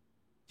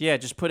 Yeah,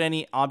 just put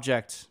any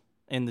object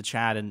in the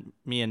chat, and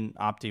me and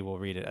Opti will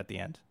read it at the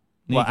end.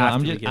 Nico,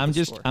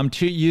 I'm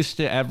too used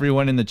to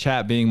everyone in the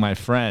chat being my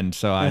friend,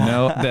 so I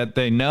know that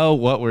they know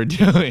what we're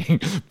doing.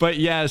 But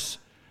yes,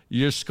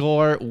 your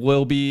score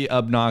will be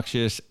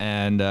obnoxious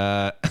and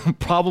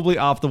probably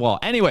off the wall.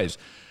 Anyways,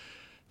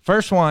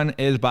 first one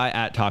is by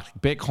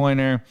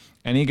 @ToxicBitcoiner,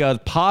 and he goes,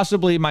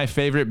 possibly my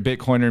favorite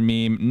Bitcoiner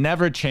meme,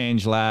 never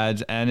change,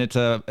 lads, and it's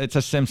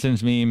a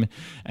Simpsons meme,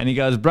 and he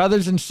goes,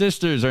 brothers and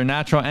sisters are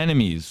natural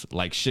enemies,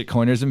 like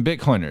shitcoiners and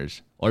Bitcoiners,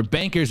 or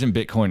bankers and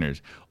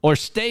Bitcoiners, or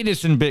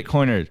status and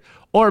Bitcoiners,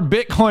 or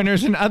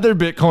Bitcoiners and other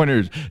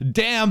Bitcoiners.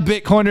 Damn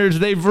Bitcoiners,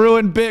 they've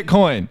ruined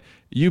Bitcoin.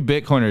 You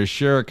Bitcoiners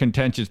sure are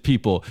contentious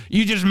people.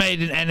 You just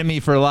made an enemy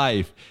for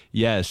life.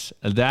 Yes,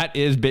 that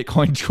is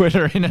Bitcoin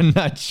Twitter in a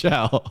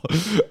nutshell.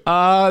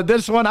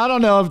 This one, I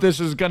don't know if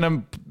this is going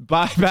to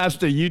bypass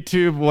the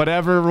YouTube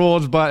whatever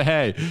rules, but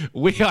hey,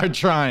 we are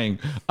trying.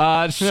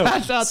 Shouts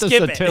out to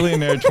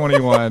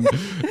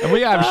Satillionaire21. And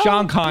we have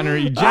Sean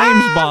Connery,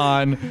 James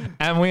Bond,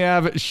 and we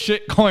have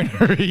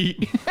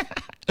Shitcoinery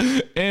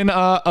in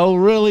a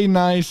really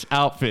nice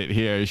outfit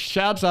here.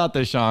 Shouts out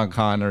to Sean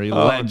Connery,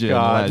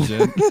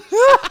 legend.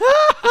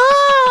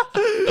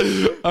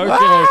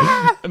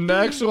 Okay,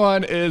 next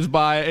one is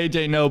by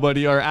AJ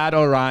Nobody or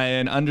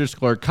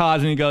 @Orion_cause,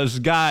 and he goes,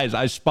 guys,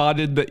 I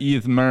spotted the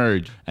ETH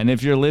merge, and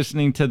if you're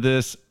listening to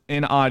this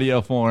in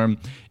audio form,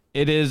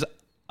 it is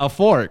a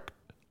fork,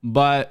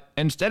 but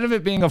instead of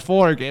it being a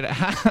fork, it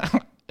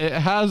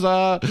has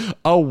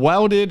a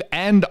welded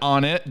end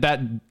on it that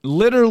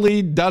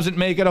literally doesn't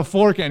make it a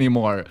fork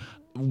anymore.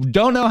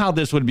 Don't know how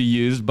this would be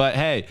used, but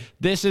hey,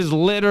 this is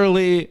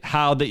literally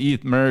how the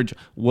ETH merge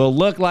will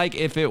look like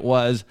if it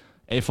was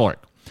a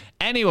fork.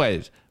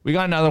 Anyways, we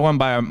got another one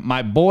by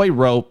my boy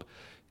Rope,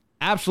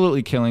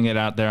 absolutely killing it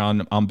out there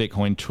on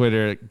Bitcoin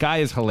Twitter. Guy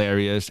is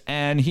hilarious,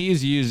 and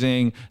he's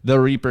using the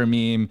Reaper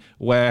meme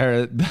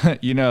where,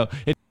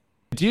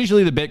 it's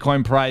usually the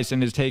Bitcoin price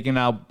and is taking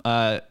out,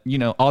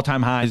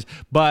 all-time highs,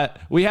 but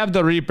we have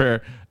the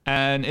Reaper,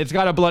 and it's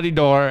got a bloody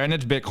door, and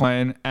it's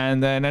Bitcoin,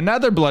 and then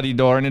another bloody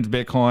door, and it's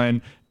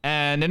Bitcoin,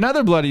 and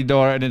another bloody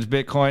door, and it's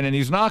Bitcoin, and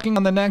he's knocking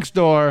on the next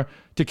door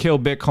to kill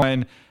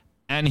Bitcoin,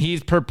 and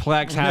he's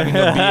perplexed having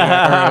a beer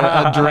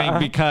or a drink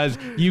because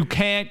you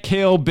can't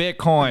kill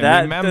Bitcoin.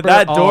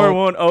 That door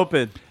won't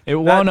open. It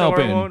won't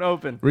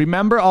open.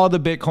 Remember all the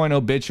Bitcoin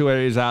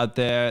obituaries out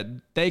there.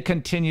 They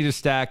continue to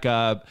stack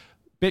up.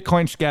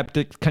 Bitcoin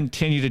skeptics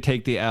continue to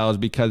take the L's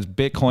because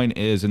Bitcoin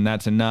is, and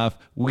that's enough.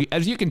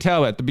 As you can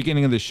tell at the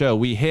beginning of the show,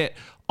 we hit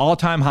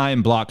all-time high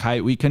in block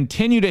height. We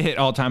continue to hit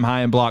all-time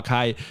high in block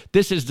height.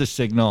 This is the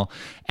signal.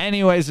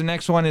 Anyways, the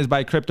next one is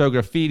by Crypto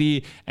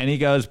Graffiti, and he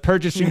goes,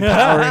 purchasing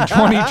power in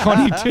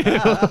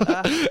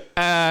 2022.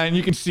 And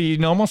you can see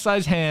normal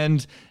size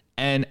hands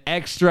and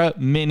extra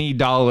mini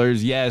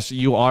dollars. Yes,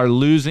 you are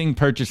losing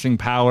purchasing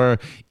power.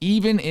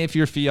 Even if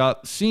your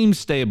fiat seems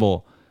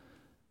stable,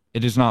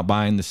 it is not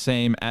buying the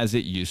same as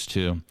it used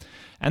to.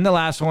 And the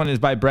last one is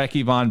by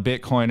Brecky Von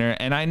Bitcoiner.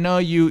 And I know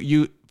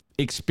you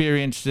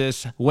experience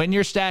this when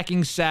you're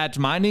stacking sats,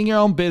 minding your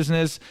own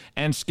business,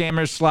 and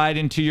scammers slide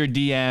into your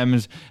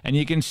DMs, and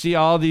you can see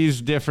all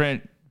these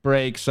different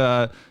breaks.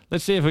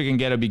 Let's see if we can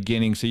get a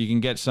beginning so you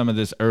can get some of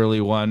this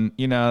early one.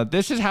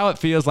 This is how it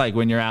feels like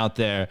when you're out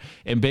there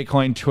in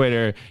Bitcoin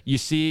Twitter. You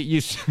see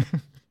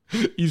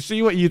you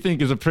see what you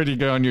think is a pretty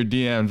girl in your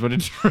DMs, but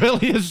it's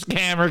really a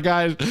scammer,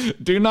 guys.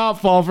 Do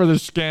not fall for the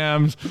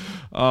scams.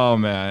 Oh,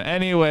 man.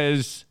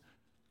 Anyways,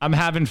 I'm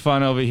having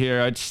fun over here.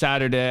 It's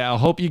Saturday. I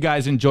hope you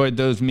guys enjoyed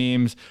those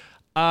memes.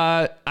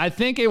 I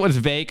think it was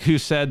Vake who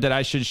said that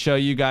I should show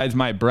you guys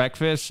my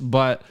breakfast,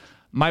 but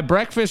my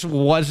breakfast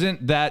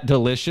wasn't that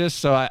delicious,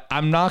 so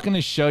I'm not going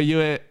to show you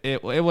it.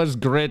 It was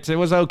grits. It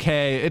was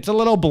okay. It's a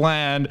little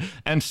bland,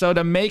 and so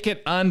to make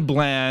it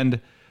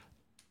unbland,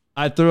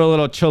 I threw a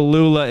little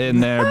Cholula in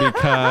there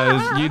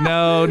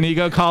because,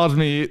 Nico calls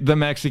me the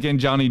Mexican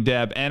Johnny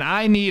Depp, and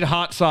I need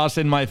hot sauce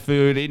in my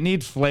food. It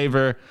needs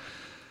flavor.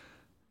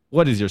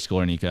 What is your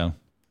score, Nico?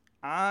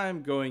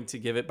 I'm going to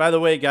give it. By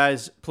the way,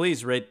 guys,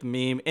 please rate the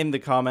meme in the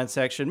comment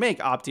section. Make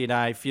Opti and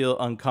I feel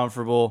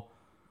uncomfortable,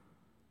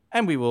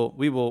 and we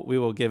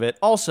will give it.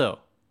 Also,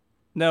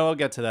 no, I'll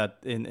get to that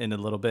in a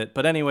little bit.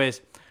 But anyways,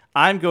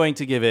 I'm going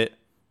to give it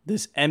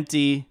this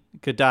empty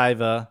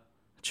Godiva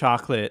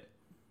chocolate.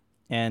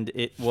 And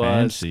it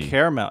was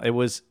caramel. It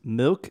was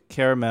milk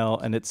caramel,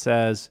 and it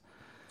says,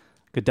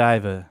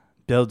 Godiva,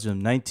 Belgium,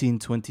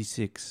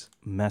 1926,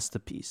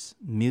 masterpiece,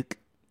 milk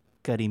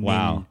caramel.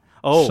 Wow.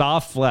 Oh,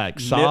 soft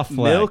flex.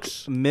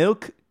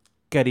 Milk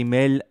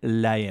caramel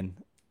lion.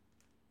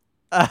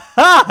 They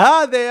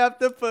have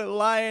to put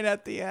lion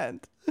at the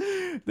end.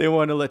 They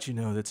want to let you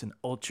know that's an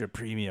ultra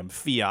premium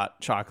fiat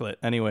chocolate.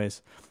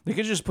 Anyways, they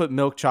could just put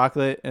milk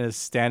chocolate in a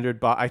standard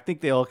box. I think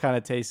they all kind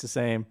of taste the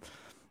same.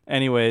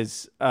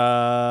 Anyways,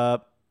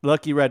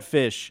 Lucky Red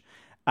Fish,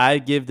 I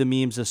give the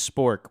memes a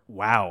spork.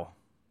 Wow.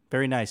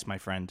 Very nice, my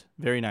friend.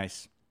 Very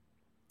nice.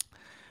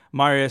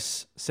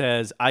 Marius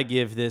says, I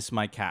give this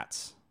my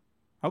cats.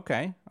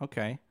 Okay.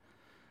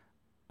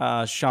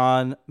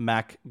 Sean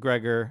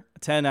McGregor,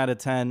 10 out of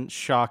 10.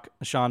 Sean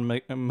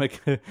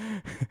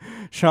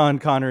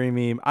Connery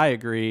meme. I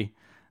agree.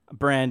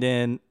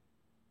 Brandon,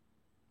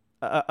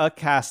 a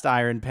cast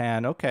iron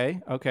pan.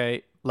 Okay.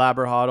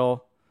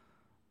 Labrahoddle.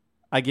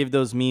 I give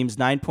those memes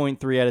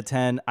 9.3 out of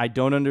 10. I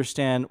don't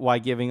understand why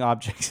giving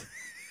objects.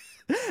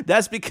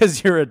 That's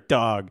because you're a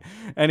dog.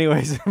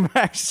 Anyways,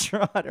 Max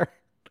Trotter.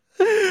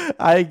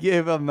 I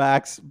give a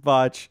Max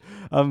Botch,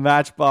 a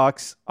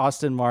Matchbox,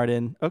 Austin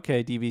Martin.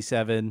 Okay,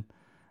 DB7.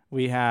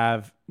 We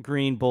have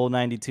Green Bull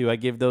 92. I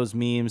give those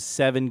memes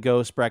 7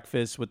 Ghost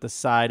Breakfast with the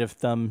side of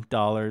thumb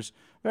dollars.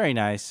 Very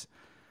nice.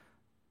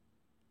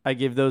 I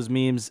give those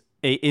memes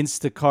a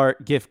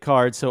Instacart gift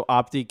card so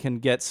Opti can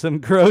get some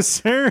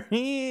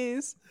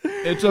groceries.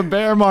 It's a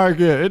bear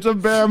market.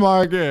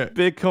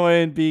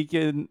 Bitcoin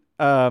Beacon.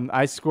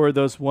 I scored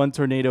those 1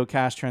 Tornado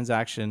Cash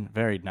transaction.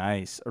 Very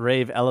nice.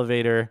 Rave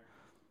Elevator.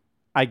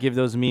 I give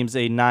those memes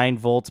a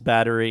 9-volt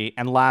battery.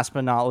 And last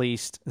but not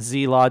least,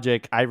 Z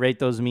Logic. I rate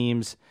those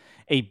memes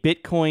a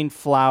Bitcoin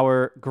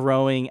flower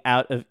growing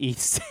out of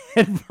East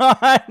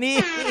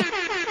Bonnie.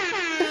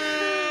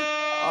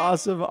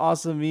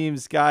 Awesome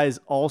memes, guys.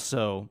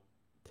 Also,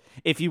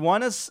 if you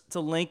want us to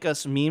link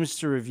us memes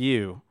to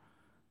review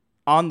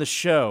on the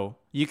show,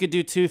 you could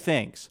do 2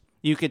 things.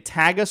 You could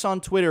tag us on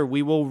Twitter.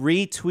 We will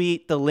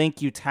retweet the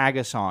link you tag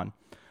us on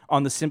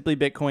the Simply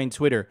Bitcoin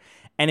Twitter.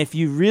 And if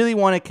you really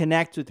want to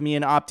connect with me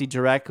and Opti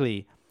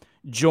directly,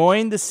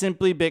 join the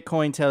Simply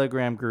Bitcoin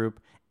Telegram group.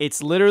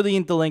 It's literally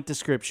in the link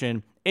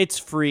description. It's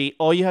free.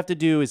 All you have to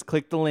do is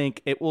click the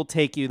link. It will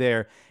take you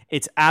there.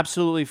 It's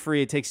absolutely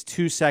free. It takes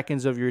 2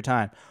 seconds of your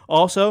time.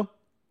 Also,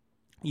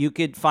 you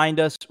could find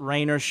us,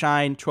 rain or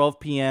shine, 12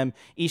 p.m.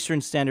 Eastern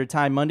Standard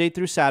Time, Monday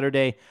through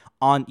Saturday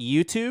on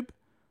YouTube,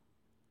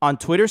 on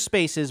Twitter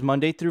Spaces,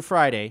 Monday through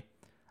Friday.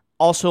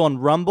 Also on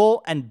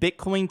Rumble and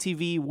Bitcoin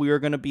TV, we are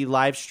going to be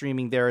live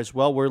streaming there as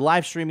well. We're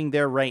live streaming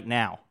there right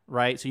now,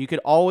 right? So you could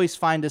always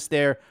find us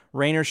there,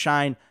 rain or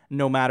shine,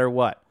 no matter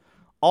what.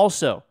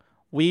 Also,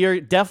 we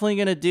are definitely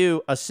going to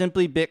do a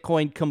Simply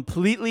Bitcoin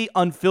completely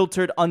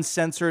unfiltered,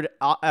 uncensored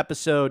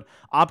episode.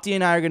 Opti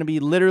and I are going to be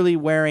literally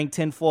wearing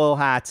tinfoil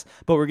hats,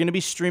 but we're going to be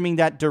streaming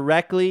that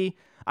directly,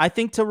 I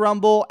think, to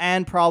Rumble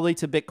and probably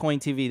to Bitcoin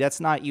TV. That's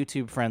not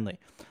YouTube friendly.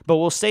 But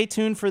we'll stay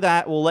tuned for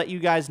that. We'll let you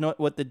guys know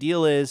what the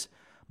deal is.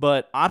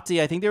 But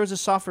Opti, I think there was a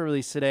software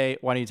release today.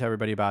 Why don't you tell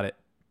everybody about it?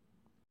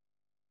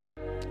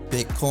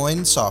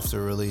 Bitcoin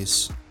software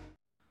release.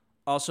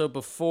 Also,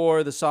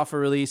 before the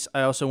software release,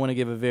 I also want to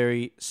give a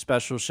very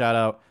special shout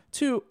out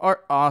to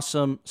our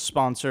awesome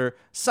sponsor,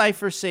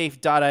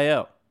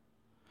 CipherSafe.io.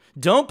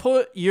 Don't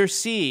put your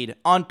seed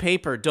on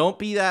paper. Don't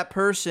be that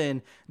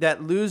person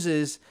that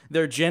loses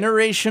their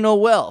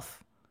generational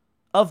wealth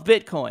of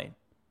Bitcoin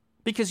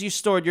because you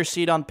stored your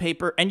seed on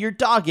paper and your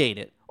dog ate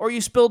it, or you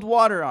spilled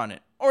water on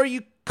it, or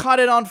you caught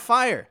it on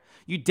fire.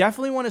 You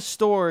definitely want to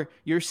store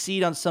your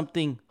seed on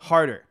something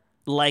harder,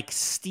 like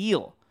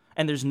steel.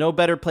 And there's no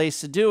better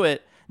place to do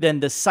it than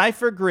the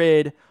Cypher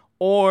Grid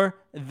or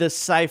the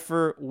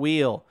Cypher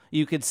Wheel.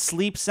 You could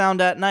sleep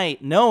sound at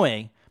night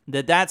knowing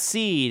that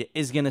seed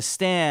is going to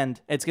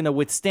stand, it's going to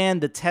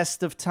withstand the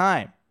test of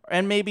time,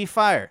 and maybe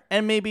fire,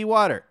 and maybe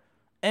water,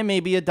 and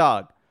maybe a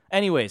dog.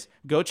 Anyways,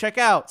 go check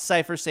out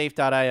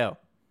CipherSafe.io.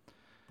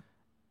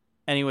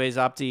 Anyways,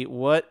 Opti,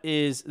 what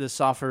is the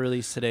software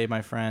release today,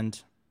 my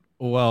friend?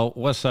 Well,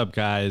 what's up,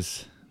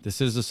 guys?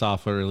 This is the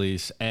software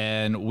release,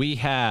 and we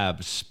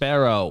have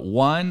Sparrow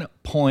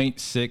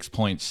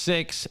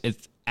 1.6.6.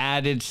 It's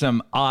added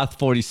some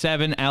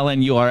Auth47,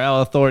 LN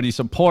URL authority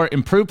support,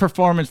 improved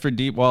performance for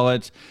deep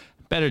wallets,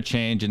 better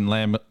change in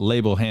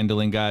label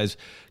handling, guys.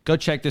 Go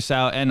check this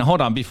out. And hold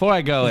on, before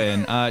I go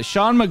in,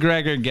 Sean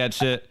McGregor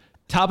gets it.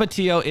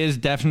 Tapatio is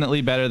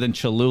definitely better than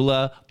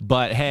Cholula,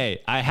 but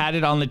hey, I had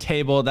it on the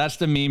table. That's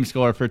the meme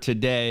score for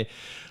today.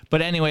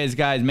 But anyways,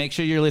 guys, make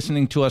sure you're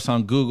listening to us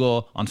on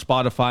Google, on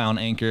Spotify, on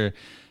Anchor.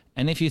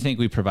 And if you think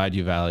we provide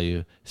you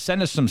value,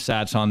 send us some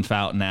sats on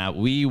Fountain app.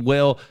 We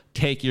will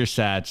take your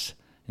sats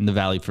in the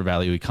value for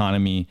value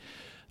economy.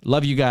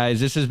 Love you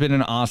guys. This has been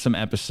an awesome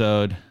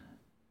episode.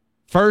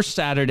 First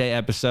Saturday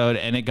episode,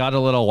 and it got a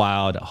little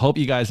wild. Hope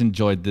you guys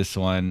enjoyed this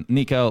one.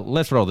 Nico,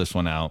 let's roll this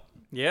one out.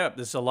 Yeah,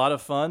 this is a lot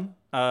of fun.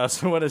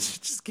 So I want to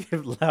just give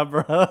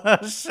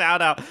Labra a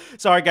shout out.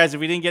 Sorry, guys,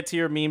 if we didn't get to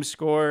your meme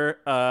score.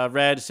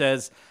 Red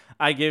says,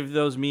 I give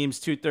those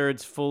memes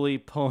 2/3 fully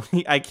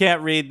pony. I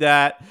can't read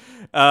that.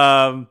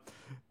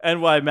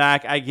 NY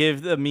Mac, I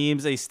give the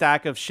memes a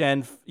stack of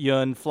Shen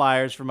Yun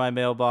flyers for my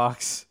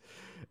mailbox.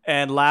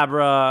 And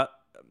Labra,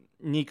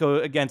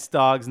 Nico against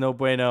dogs, no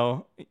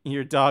bueno.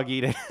 You're dog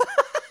eating.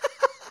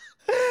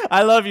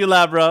 I love you,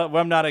 Labra.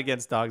 Well, I'm not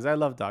against dogs. I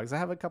love dogs. I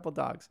have a couple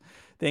dogs.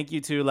 Thank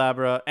you too,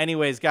 Labra.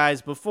 Anyways,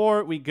 guys,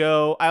 before we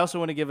go, I also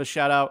want to give a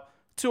shout out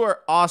to our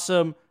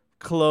awesome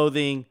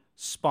clothing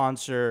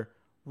sponsor,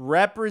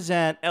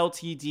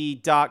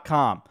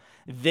 RepresentLTD.com.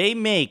 They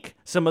make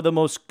some of the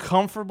most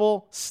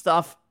comfortable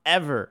stuff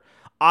ever.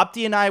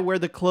 Opti and I wear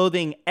the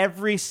clothing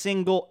every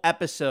single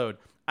episode.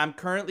 I'm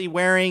currently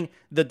wearing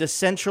the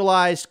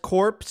decentralized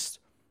corpse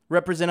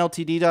represent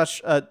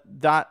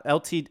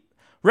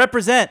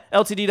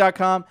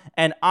LTD.com,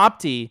 and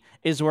Opti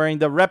is wearing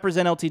the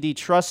represent LTD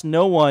trust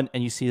no one.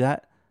 And you see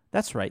that?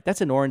 That's right.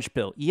 That's an orange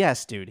pill.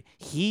 Yes, dude.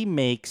 He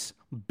makes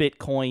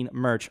Bitcoin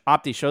merch.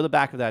 Opti, show the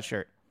back of that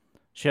shirt.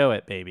 Show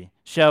it, baby.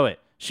 Show it.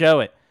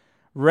 Show it.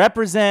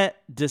 Represent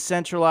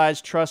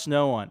decentralized trust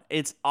no one.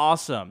 It's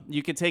awesome.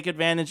 You can take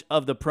advantage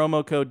of the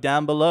promo code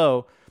down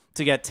below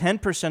to get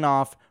 10%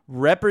 off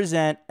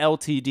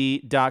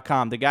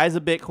representltd.com. The guy's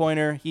a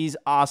Bitcoiner. He's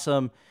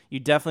awesome. You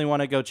definitely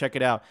want to go check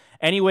it out.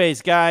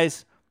 Anyways,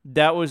 guys,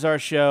 that was our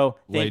show.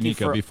 Wait,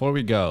 Nico, before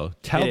we go,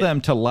 tell them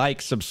to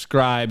like,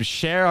 subscribe,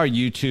 share our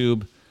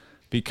YouTube,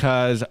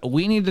 because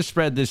we need to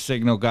spread this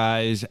signal,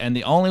 guys. And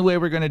the only way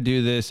we're going to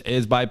do this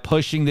is by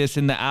pushing this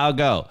in the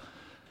algo.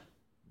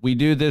 We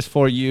do this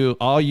for you.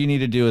 All you need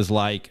to do is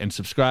like and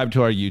subscribe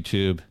to our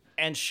YouTube.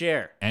 And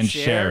share.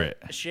 Share it.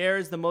 Share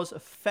is the most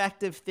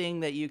effective thing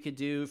that you could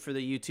do for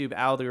the YouTube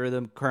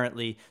algorithm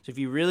currently. So if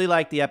you really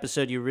like the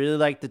episode, you really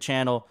like the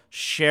channel,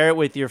 share it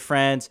with your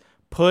friends.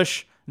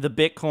 Push the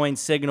Bitcoin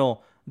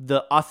signal,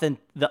 the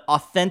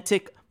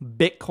authentic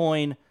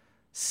Bitcoin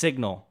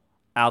signal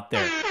out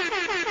there.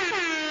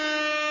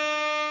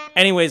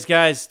 Anyways,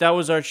 guys, that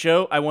was our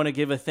show. I want to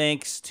give a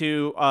thanks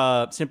to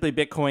Simply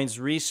Bitcoin's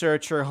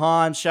researcher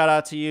Han. Shout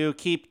out to you.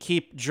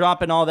 Keep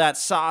dropping all that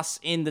sauce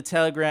in the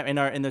Telegram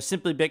in the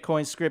Simply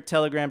Bitcoin script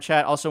Telegram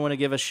chat. Also want to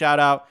give a shout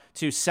out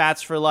to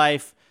Sats for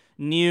Life,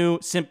 new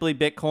Simply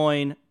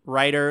Bitcoin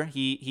writer.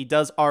 He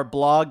does our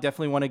blog.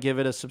 Definitely want to give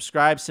it a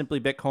subscribe.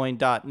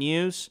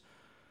 simplybitcoin.news.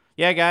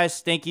 Yeah,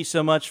 guys, thank you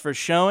so much for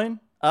showing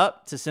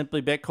up to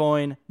Simply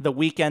Bitcoin, the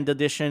weekend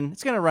edition.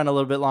 It's going to run a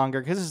little bit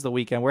longer because this is the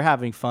weekend. We're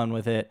having fun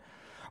with it.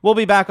 We'll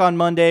be back on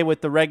Monday with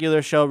the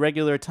regular show,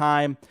 regular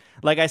time.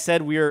 Like I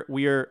said,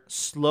 we're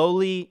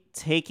slowly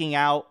taking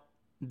out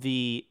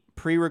the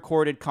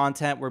pre-recorded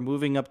content. We're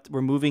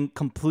moving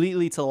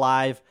completely to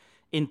live.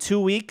 In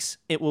 2 weeks,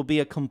 it will be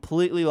a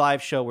completely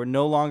live show. We're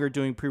no longer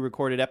doing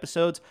pre-recorded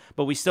episodes,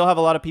 but we still have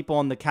a lot of people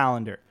on the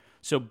calendar.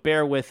 So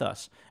bear with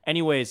us.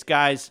 Anyways,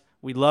 guys,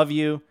 we love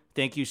you.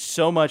 Thank you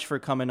so much for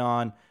coming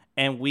on,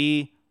 and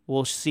we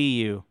will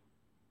see you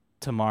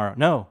tomorrow.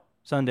 No,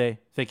 Sunday,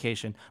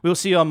 vacation. We will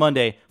see you on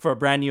Monday for a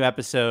brand new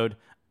episode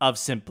of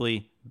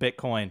Simply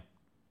Bitcoin.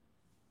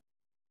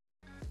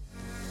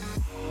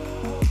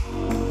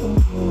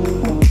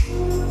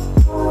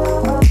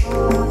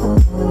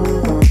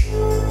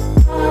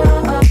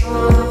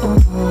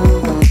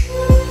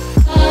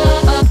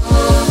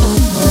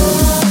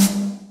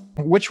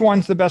 Which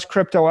one's the best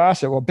crypto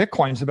asset? Well,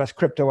 Bitcoin's the best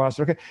crypto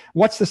asset. Okay.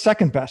 What's the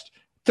second best?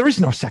 There is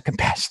no second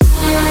best.